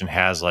association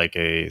has like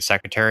a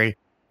secretary.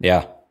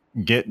 Yeah.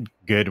 Get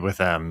good with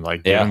them,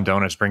 like give them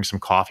donuts, bring some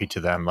coffee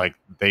to them. Like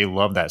they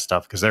love that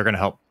stuff because they're going to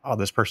help. Oh,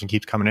 this person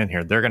keeps coming in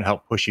here. They're going to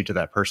help push you to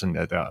that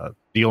person,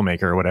 deal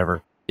maker or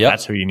whatever. Yep.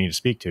 That's who you need to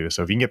speak to.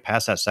 So if you can get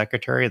past that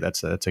secretary,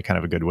 that's a kind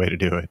of a good way to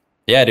do it.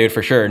 Yeah, dude,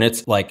 for sure. And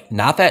it's like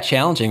not that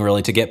challenging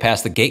really to get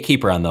past the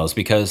gatekeeper on those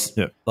because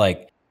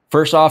like,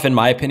 first off, in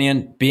my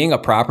opinion, being a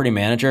property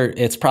manager,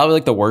 it's probably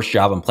like the worst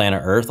job on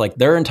planet Earth. Like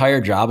their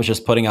entire job is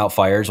just putting out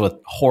fires with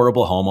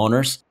horrible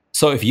homeowners.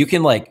 So if you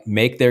can like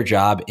make their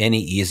job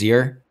any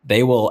easier,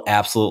 they will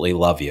absolutely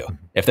love you.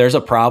 If there's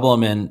a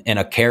problem and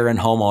a Karen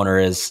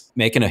homeowner is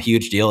making a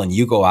huge deal and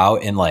you go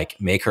out and like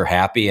make her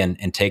happy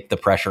and take the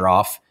pressure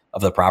off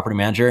of the property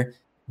manager,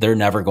 they're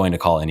never going to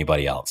call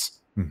anybody else.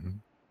 Mm-hmm.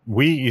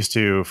 We used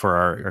to, for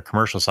our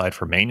commercial side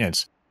for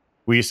maintenance,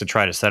 we used to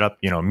try to set up,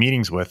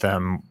 meetings with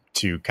them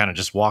to kind of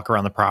just walk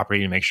around the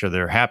property and make sure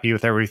they're happy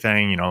with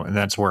everything, and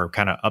that's where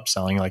kind of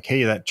upselling, like,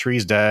 hey, that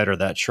tree's dead or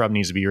that shrub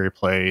needs to be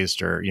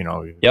replaced or,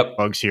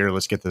 bugs here,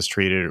 let's get this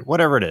treated or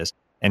whatever it is.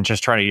 And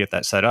just try to get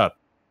that set up.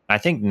 I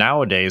think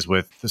nowadays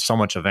with so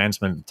much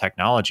advancement in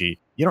technology,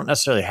 you don't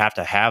necessarily have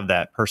to have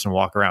that person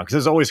walk around because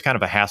there's always kind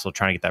of a hassle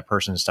trying to get that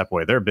person to step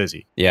away. They're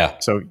busy. Yeah.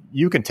 So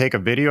you can take a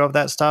video of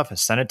that stuff and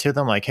send it to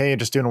them like, hey,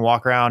 just doing a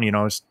walk around,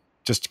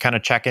 just kind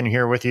of check in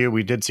here with you.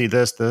 We did see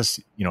this,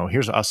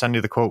 I'll send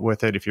you the quote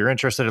with it. If you're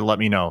interested, let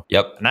me know.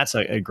 Yep. And that's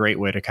a great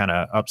way to kind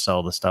of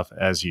upsell the stuff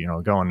as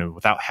going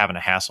without having to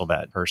hassle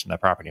that person,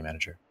 that property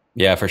manager.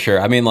 Yeah, for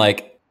sure. I mean,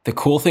 like the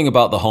cool thing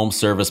about the home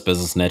service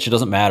business niche, it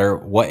doesn't matter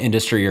what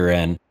industry you're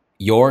in,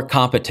 your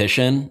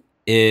competition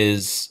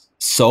is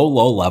so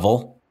low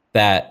level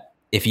that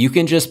if you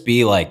can just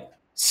be like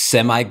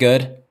semi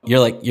good,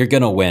 you're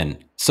going to win.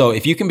 So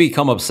if you can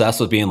become obsessed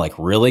with being like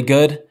really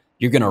good,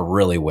 you're going to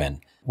really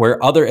win.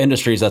 Where other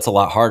industries, that's a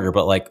lot harder.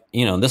 But like,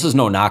 this is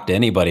no knock to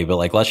anybody, but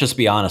like, let's just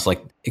be honest,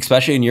 like,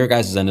 especially in your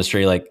guys'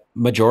 industry, like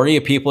majority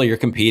of people you're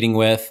competing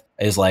with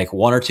is like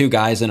 1 or 2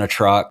 guys in a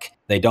truck.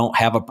 They don't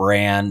have a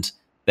brand.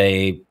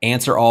 They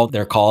answer all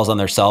their calls on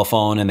their cell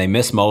phone and they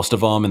miss most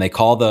of them. And they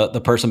call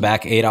the person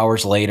back 8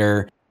 hours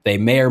later. They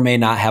may or may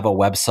not have a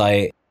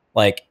website.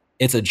 Like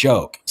it's a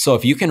joke. So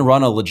if you can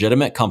run a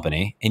legitimate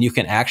company and you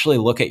can actually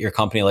look at your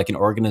company like an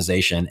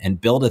organization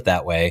and build it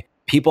that way,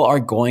 people are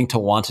going to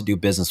want to do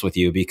business with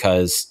you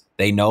because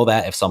they know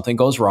that if something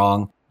goes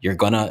wrong, you're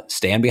going to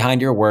stand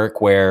behind your work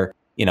where,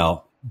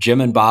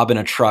 Jim and Bob in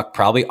a truck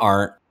probably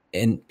aren't.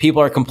 And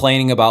people are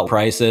complaining about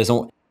prices.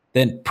 And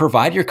then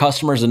provide your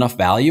customers enough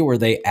value where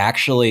they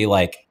actually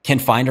like can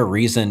find a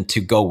reason to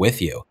go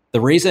with you.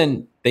 The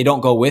reason they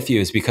don't go with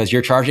you is because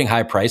you're charging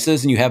high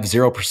prices and you have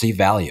zero perceived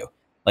value.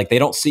 Like they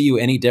don't see you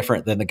any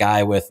different than the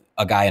guy with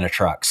a guy in a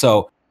truck.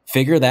 So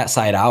figure that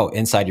side out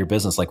inside your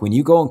business. Like when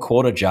you go and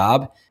quote a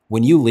job,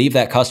 when you leave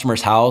that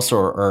customer's house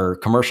or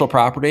commercial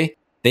property,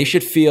 they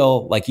should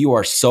feel like you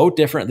are so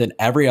different than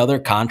every other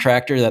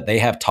contractor that they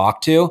have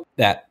talked to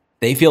that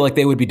they feel like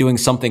they would be doing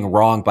something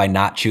wrong by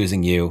not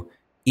choosing you,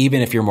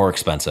 even if you're more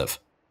expensive.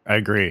 I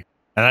agree.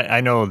 And I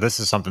know this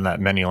is something that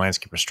many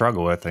landscapers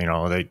struggle with.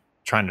 They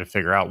trying to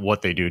figure out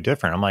what they do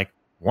different. I'm like,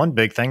 one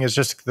big thing is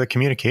just the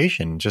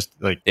communication.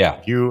 Just like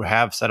if you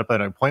have set up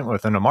an appointment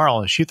with them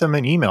tomorrow, shoot them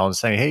an email and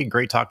say, hey,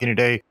 great talking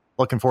today.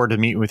 Looking forward to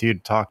meeting with you to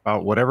talk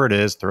about whatever it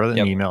is. Throw them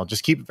an email.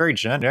 Just keep it very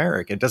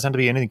generic. It doesn't have to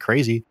be anything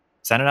crazy.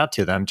 Send it out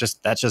to them.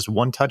 That's just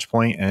one touch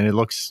point, and it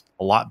looks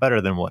a lot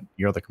better than what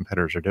your other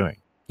competitors are doing.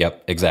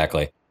 Yep,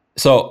 exactly.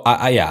 So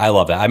I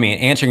love that. I mean,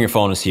 answering your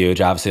phone is huge.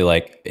 Obviously,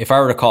 like if I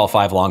were to call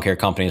 5 lawn care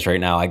companies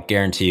right now, I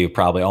guarantee you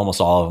probably almost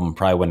all of them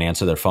probably wouldn't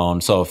answer their phone.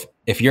 So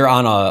if you're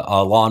on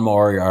a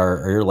lawnmower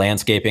or you're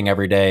landscaping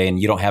every day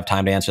and you don't have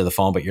time to answer the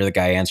phone, but you're the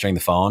guy answering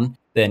the phone,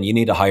 then you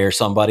need to hire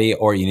somebody,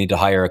 or you need to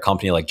hire a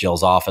company like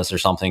Jill's office or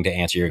something to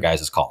answer your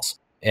guys' calls.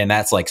 And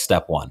that's like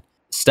step one.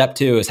 Step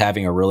two is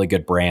having a really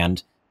good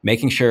brand,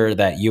 making sure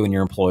that you and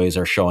your employees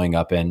are showing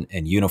up in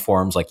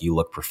uniforms, like you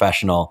look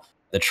professional.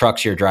 The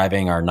trucks you're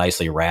driving are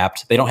nicely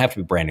wrapped. They don't have to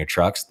be brand new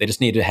trucks. They just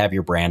need to have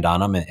your brand on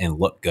them and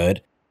look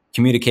good.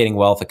 Communicating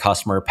well with the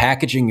customer,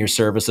 packaging your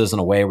services in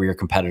a way where your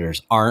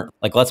competitors aren't.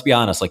 Like, let's be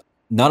honest, like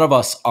none of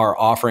us are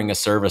offering a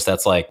service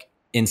that's like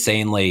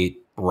insanely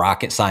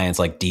rocket science,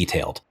 like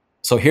detailed.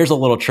 So here's a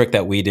little trick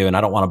that we do, and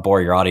I don't want to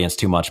bore your audience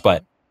too much,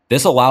 but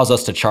this allows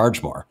us to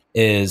charge more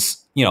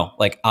is,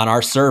 like on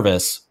our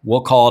service,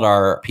 we'll call it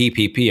our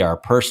PPP, our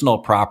personal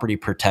property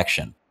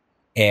protection.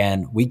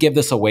 And we give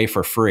this away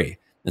for free.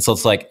 And so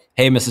it's like,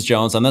 hey, Mrs.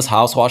 Jones, on this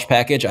house wash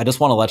package, I just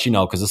want to let you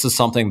know, because this is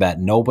something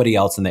that nobody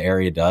else in the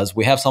area does.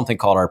 We have something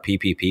called our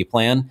PPP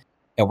plan,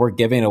 and we're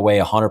giving away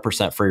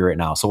 100% free right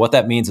now. So what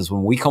that means is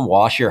when we come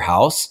wash your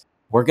house,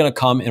 we're going to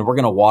come and we're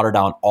going to water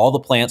down all the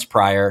plants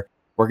prior.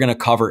 We're going to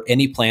cover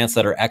any plants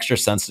that are extra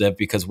sensitive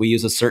because we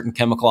use a certain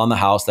chemical on the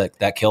house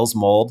that kills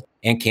mold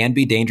and can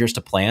be dangerous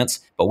to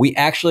plants. But we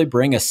actually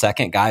bring a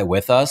second guy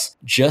with us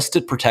just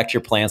to protect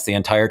your plants the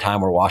entire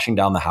time we're washing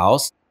down the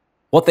house.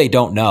 What they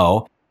don't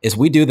know is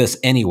we do this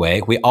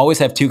anyway. We always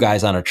have two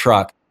guys on a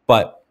truck,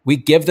 but we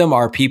give them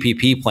our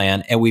PPP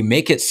plan and we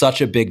make it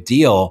such a big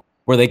deal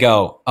where they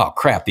go, oh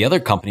crap, the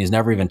other companies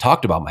never even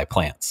talked about my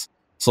plants.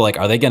 So like,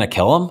 are they going to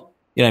kill them?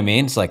 You know what I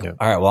mean? It's like, all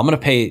right, well, I'm going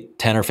to pay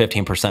 10 or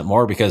 15%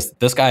 more because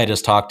this guy I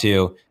just talked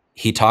to,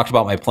 he talked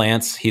about my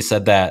plants. He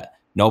said that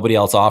nobody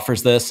else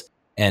offers this.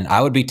 And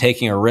I would be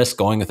taking a risk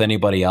going with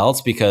anybody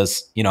else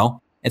because, and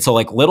so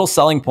like little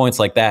selling points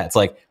like that. It's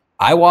like,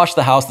 I wash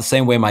the house the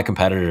same way my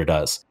competitor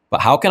does. But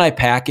how can I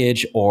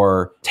package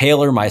or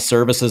tailor my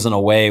services in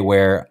a way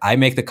where I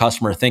make the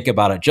customer think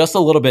about it just a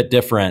little bit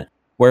different,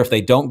 where if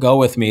they don't go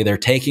with me, they're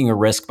taking a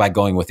risk by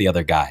going with the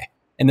other guy.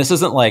 And this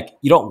isn't like,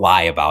 you don't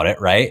lie about it,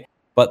 right?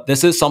 But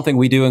this is something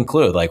we do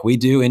include. Like we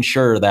do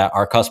ensure that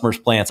our customers'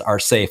 plants are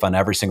safe on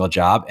every single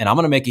job. And I'm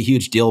going to make a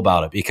huge deal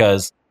about it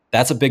because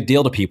that's a big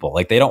deal to people.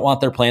 Like they don't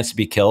want their plants to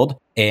be killed.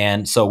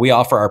 And so we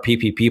offer our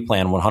PPP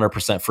plan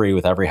 100% free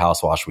with every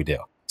house wash we do.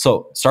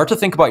 So start to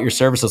think about your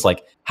services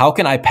like, how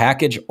can I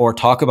package or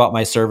talk about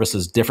my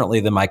services differently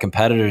than my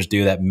competitors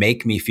do that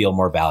make me feel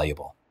more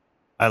valuable?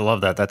 I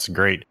love that. That's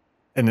great.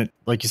 And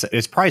like you said,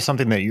 it's probably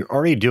something that you're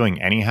already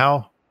doing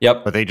anyhow.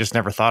 Yep. But they just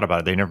never thought about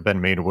it. They've never been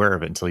made aware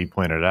of it until you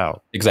pointed it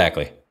out.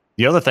 Exactly.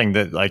 The other thing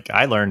that like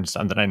I learned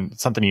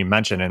something you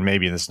mentioned, and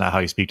maybe this is not how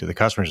you speak to the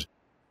customers.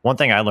 One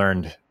thing I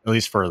learned, at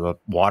least for the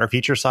water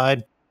feature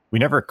side, we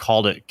never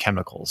called it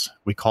chemicals.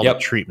 We called it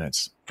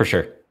treatments. For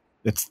sure.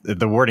 It's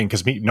the wording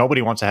because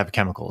nobody wants to have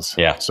chemicals.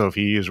 Yeah. So if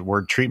you use the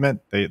word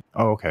treatment,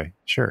 okay,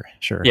 sure.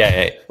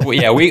 Yeah.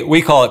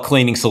 We call it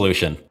cleaning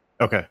solution.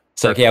 Okay.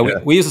 So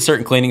we use a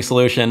certain cleaning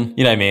solution.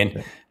 You know what I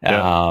mean?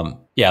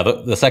 Yeah.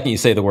 The second you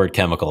say the word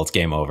chemical, it's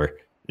game over.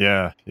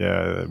 Yeah.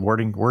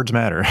 Words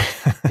matter.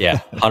 Yeah.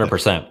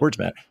 100%. Words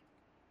matter.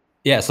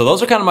 Yeah. So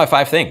those are kind of my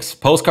 5 things: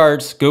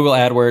 postcards, Google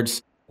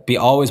AdWords. Be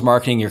always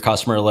marketing your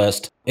customer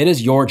list. It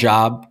is your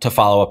job to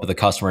follow up with the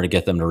customer to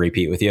get them to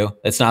repeat with you.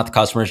 It's not the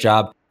customer's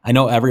job. I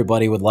know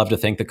everybody would love to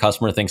think the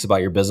customer thinks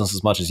about your business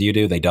as much as you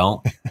do. They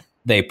don't.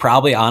 They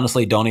probably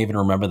honestly don't even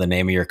remember the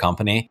name of your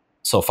company.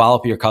 So follow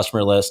up your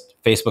customer list,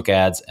 Facebook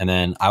ads, and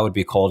then I would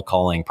be cold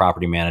calling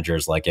property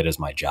managers like it is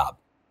my job.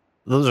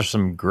 Those are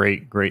some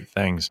great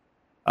things.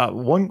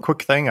 One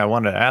quick thing I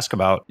wanted to ask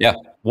about. Yeah.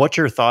 What's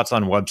your thoughts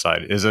on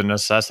website? Is it a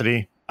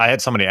necessity? I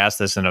had somebody ask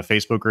this in a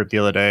Facebook group the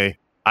other day.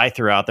 I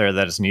threw out there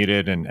that it's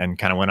needed and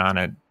kind of went on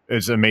it.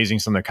 It's amazing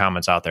some of the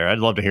comments out there. I'd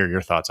love to hear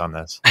your thoughts on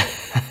this.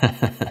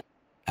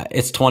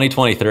 It's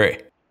 2023.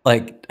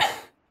 Like,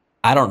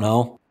 I don't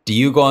know. Do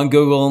you go on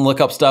Google and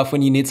look up stuff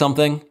when you need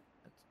something?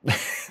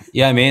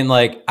 Yeah, I mean,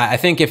 like, I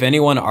think if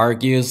anyone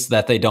argues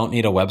that they don't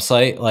need a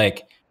website,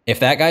 like, if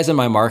that guy's in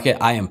my market,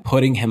 I am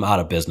putting him out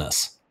of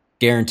business.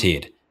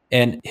 Guaranteed.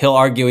 And he'll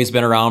argue he's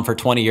been around for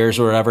 20 years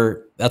or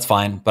whatever. That's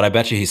fine. But I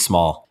bet you he's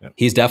small. Yep.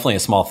 He's definitely a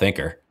small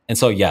thinker. And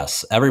so,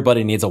 yes,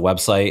 everybody needs a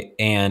website.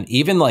 And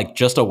even like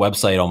just a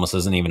website almost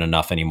isn't even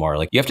enough anymore.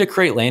 Like you have to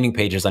create landing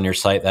pages on your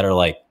site that are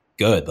like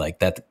good, like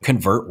that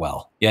convert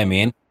well. You know what I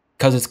mean?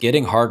 Because it's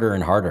getting harder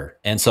and harder.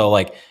 And so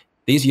like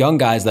these young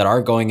guys that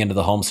are going into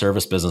the home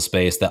service business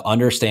space that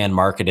understand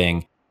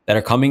marketing, that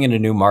are coming into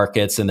new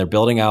markets and they're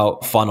building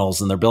out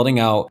funnels and they're building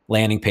out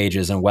landing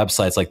pages and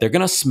websites, like they're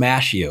going to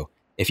smash you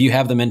if you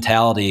have the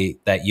mentality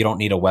that you don't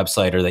need a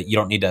website or that you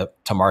don't need to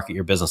market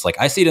your business. Like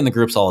I see it in the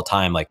groups all the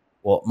time. Like,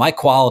 well, my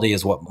quality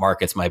is what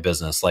markets my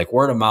business. Like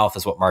word of mouth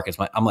is what markets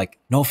I'm like,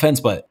 no offense,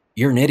 but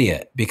you're an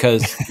idiot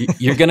because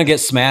you're going to get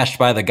smashed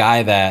by the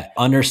guy that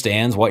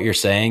understands what you're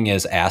saying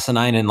is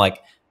asinine. And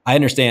like, I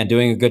understand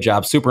doing a good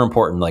job, super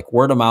important. Like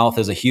word of mouth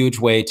is a huge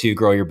way to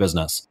grow your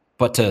business.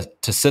 But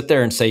to sit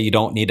there and say you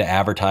don't need to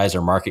advertise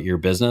or market your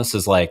business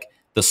is like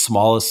the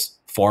smallest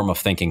form of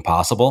thinking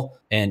possible.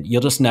 And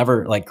you'll just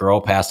never like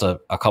grow past a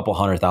couple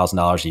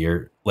 $100,000 a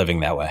year living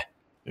that way.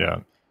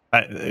 Yeah.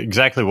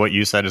 Exactly what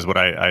you said is what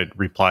I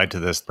replied to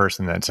this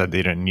person that said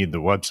they didn't need the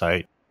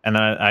website. And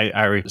then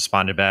I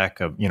responded back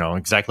of,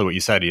 exactly what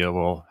you said.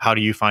 Well, how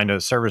do you find a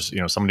service,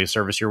 somebody to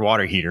service your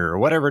water heater or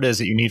whatever it is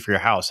that you need for your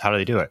house? How do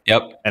they do it?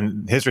 Yep.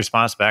 And his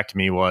response back to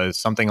me was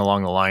something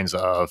along the lines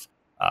of,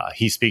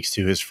 he speaks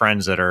to his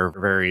friends that are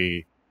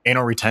very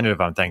anal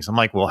retentive on things. I'm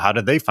like, well, how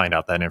did they find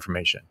out that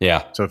information?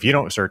 Yeah. So if you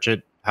don't search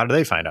it, how do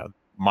they find out?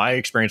 My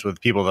experience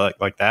with people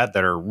like that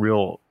are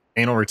real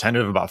anal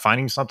retentive about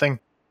finding something,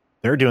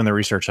 they're doing the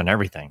research on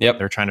everything. Yep.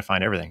 They're trying to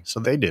find everything. So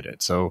they did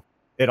it. So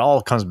it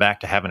all comes back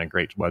to having a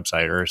great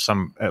website or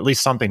at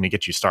least something to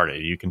get you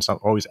started. You can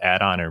always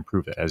add on and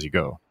improve it as you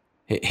go.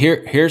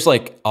 Here's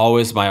like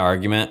always my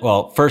argument.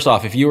 Well, first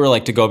off, if you were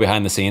like to go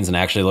behind the scenes and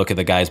actually look at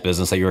the guy's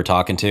business that you were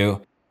talking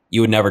to,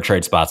 you would never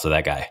trade spots with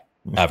that guy,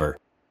 ever.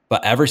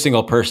 But every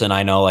single person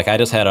I know, like I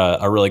just had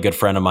a really good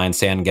friend of mine,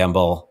 San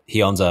Gembel.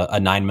 He owns a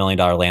 $9 million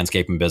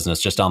landscaping business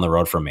just down the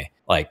road from me.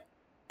 Like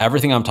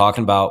everything I'm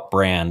talking about,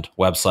 brand,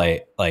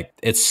 website, like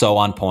it's so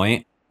on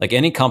point. Like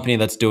any company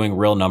that's doing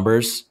real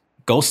numbers,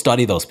 go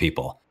study those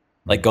people.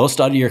 Like go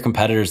study your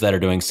competitors that are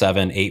doing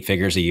 7-8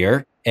 figures a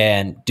year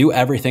and do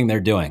everything they're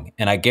doing.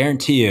 And I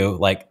guarantee you,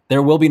 like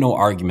there will be no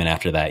argument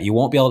after that. You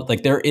won't be able to,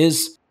 like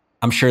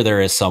I'm sure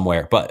there is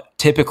somewhere, but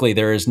typically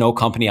there is no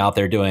company out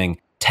there doing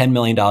 $10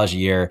 million a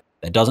year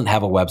that doesn't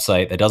have a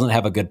website, that doesn't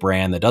have a good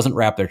brand, that doesn't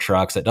wrap their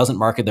trucks, that doesn't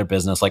market their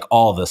business, like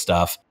all of this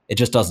stuff. It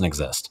just doesn't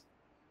exist.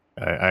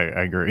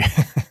 I agree.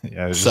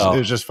 Yeah, it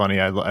was just funny.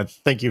 I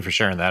thank you for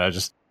sharing that. I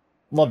just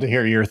love to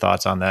hear your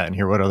thoughts on that and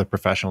hear what other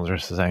professionals are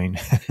saying.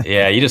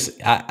 Yeah,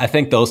 I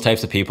think those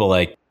types of people,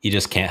 like you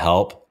just can't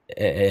help.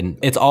 And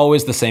it's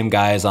always the same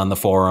guys on the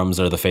forums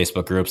or the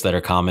Facebook groups that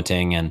are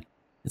commenting. And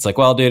it's like,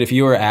 well, dude, if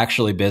you were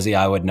actually busy,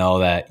 I would know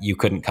that you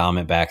couldn't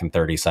comment back in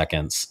 30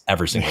 seconds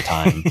every single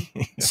time.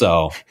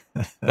 So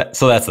that's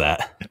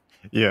that.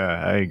 Yeah,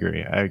 I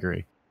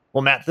agree.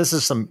 Well, Matt, this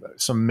is some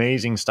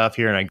amazing stuff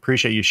here, and I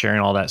appreciate you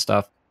sharing all that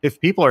stuff. If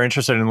people are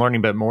interested in learning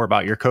a bit more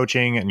about your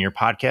coaching and your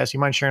podcast, you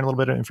mind sharing a little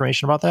bit of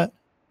information about that?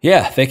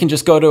 Yeah, they can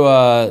just go to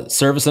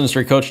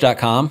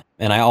serviceindustrycoach.com.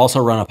 And I also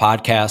run a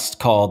podcast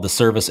called the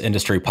Service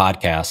Industry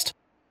Podcast.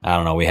 I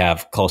don't know, we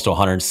have close to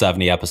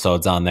 170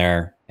 episodes on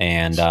there.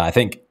 And I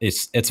think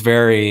it's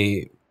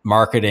very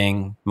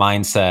marketing,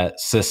 mindset,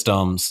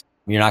 systems.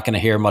 You're not going to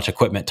hear much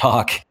equipment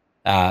talk.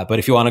 But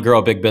if you want to grow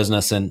a big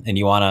business and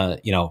you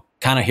want to,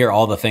 kind of hear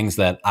all the things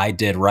that I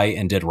did right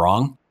and did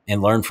wrong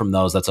and learn from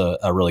those, that's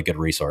a really good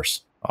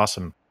resource.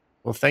 Awesome.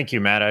 Well, thank you,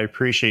 Matt. I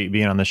appreciate you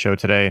being on the show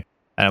today.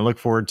 And I look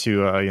forward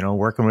to,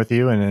 working with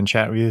you and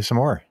chatting with you some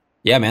more.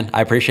 Yeah, man.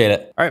 I appreciate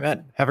it. All right,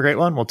 Matt. Have a great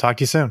one. We'll talk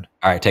to you soon.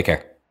 All right. Take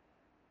care.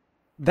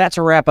 That's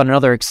a wrap on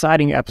another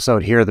exciting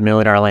episode here of the $1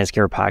 Million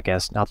Landscaper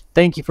Podcast. Now,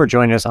 thank you for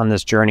joining us on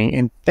this journey,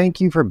 and thank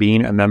you for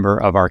being a member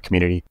of our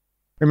community.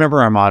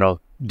 Remember our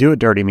motto, do it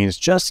dirty means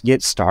just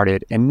get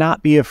started and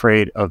not be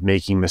afraid of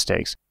making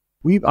mistakes.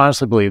 We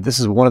honestly believe this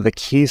is one of the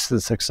keys to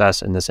the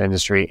success in this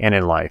industry and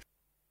in life.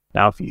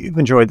 Now, if you've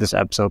enjoyed this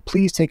episode,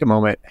 please take a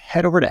moment,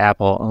 head over to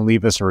Apple and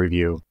leave us a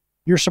review.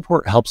 Your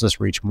support helps us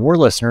reach more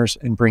listeners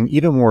and bring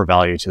even more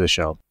value to the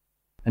show.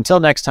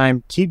 Until next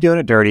time, keep doing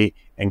it dirty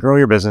and grow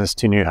your business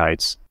to new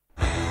heights.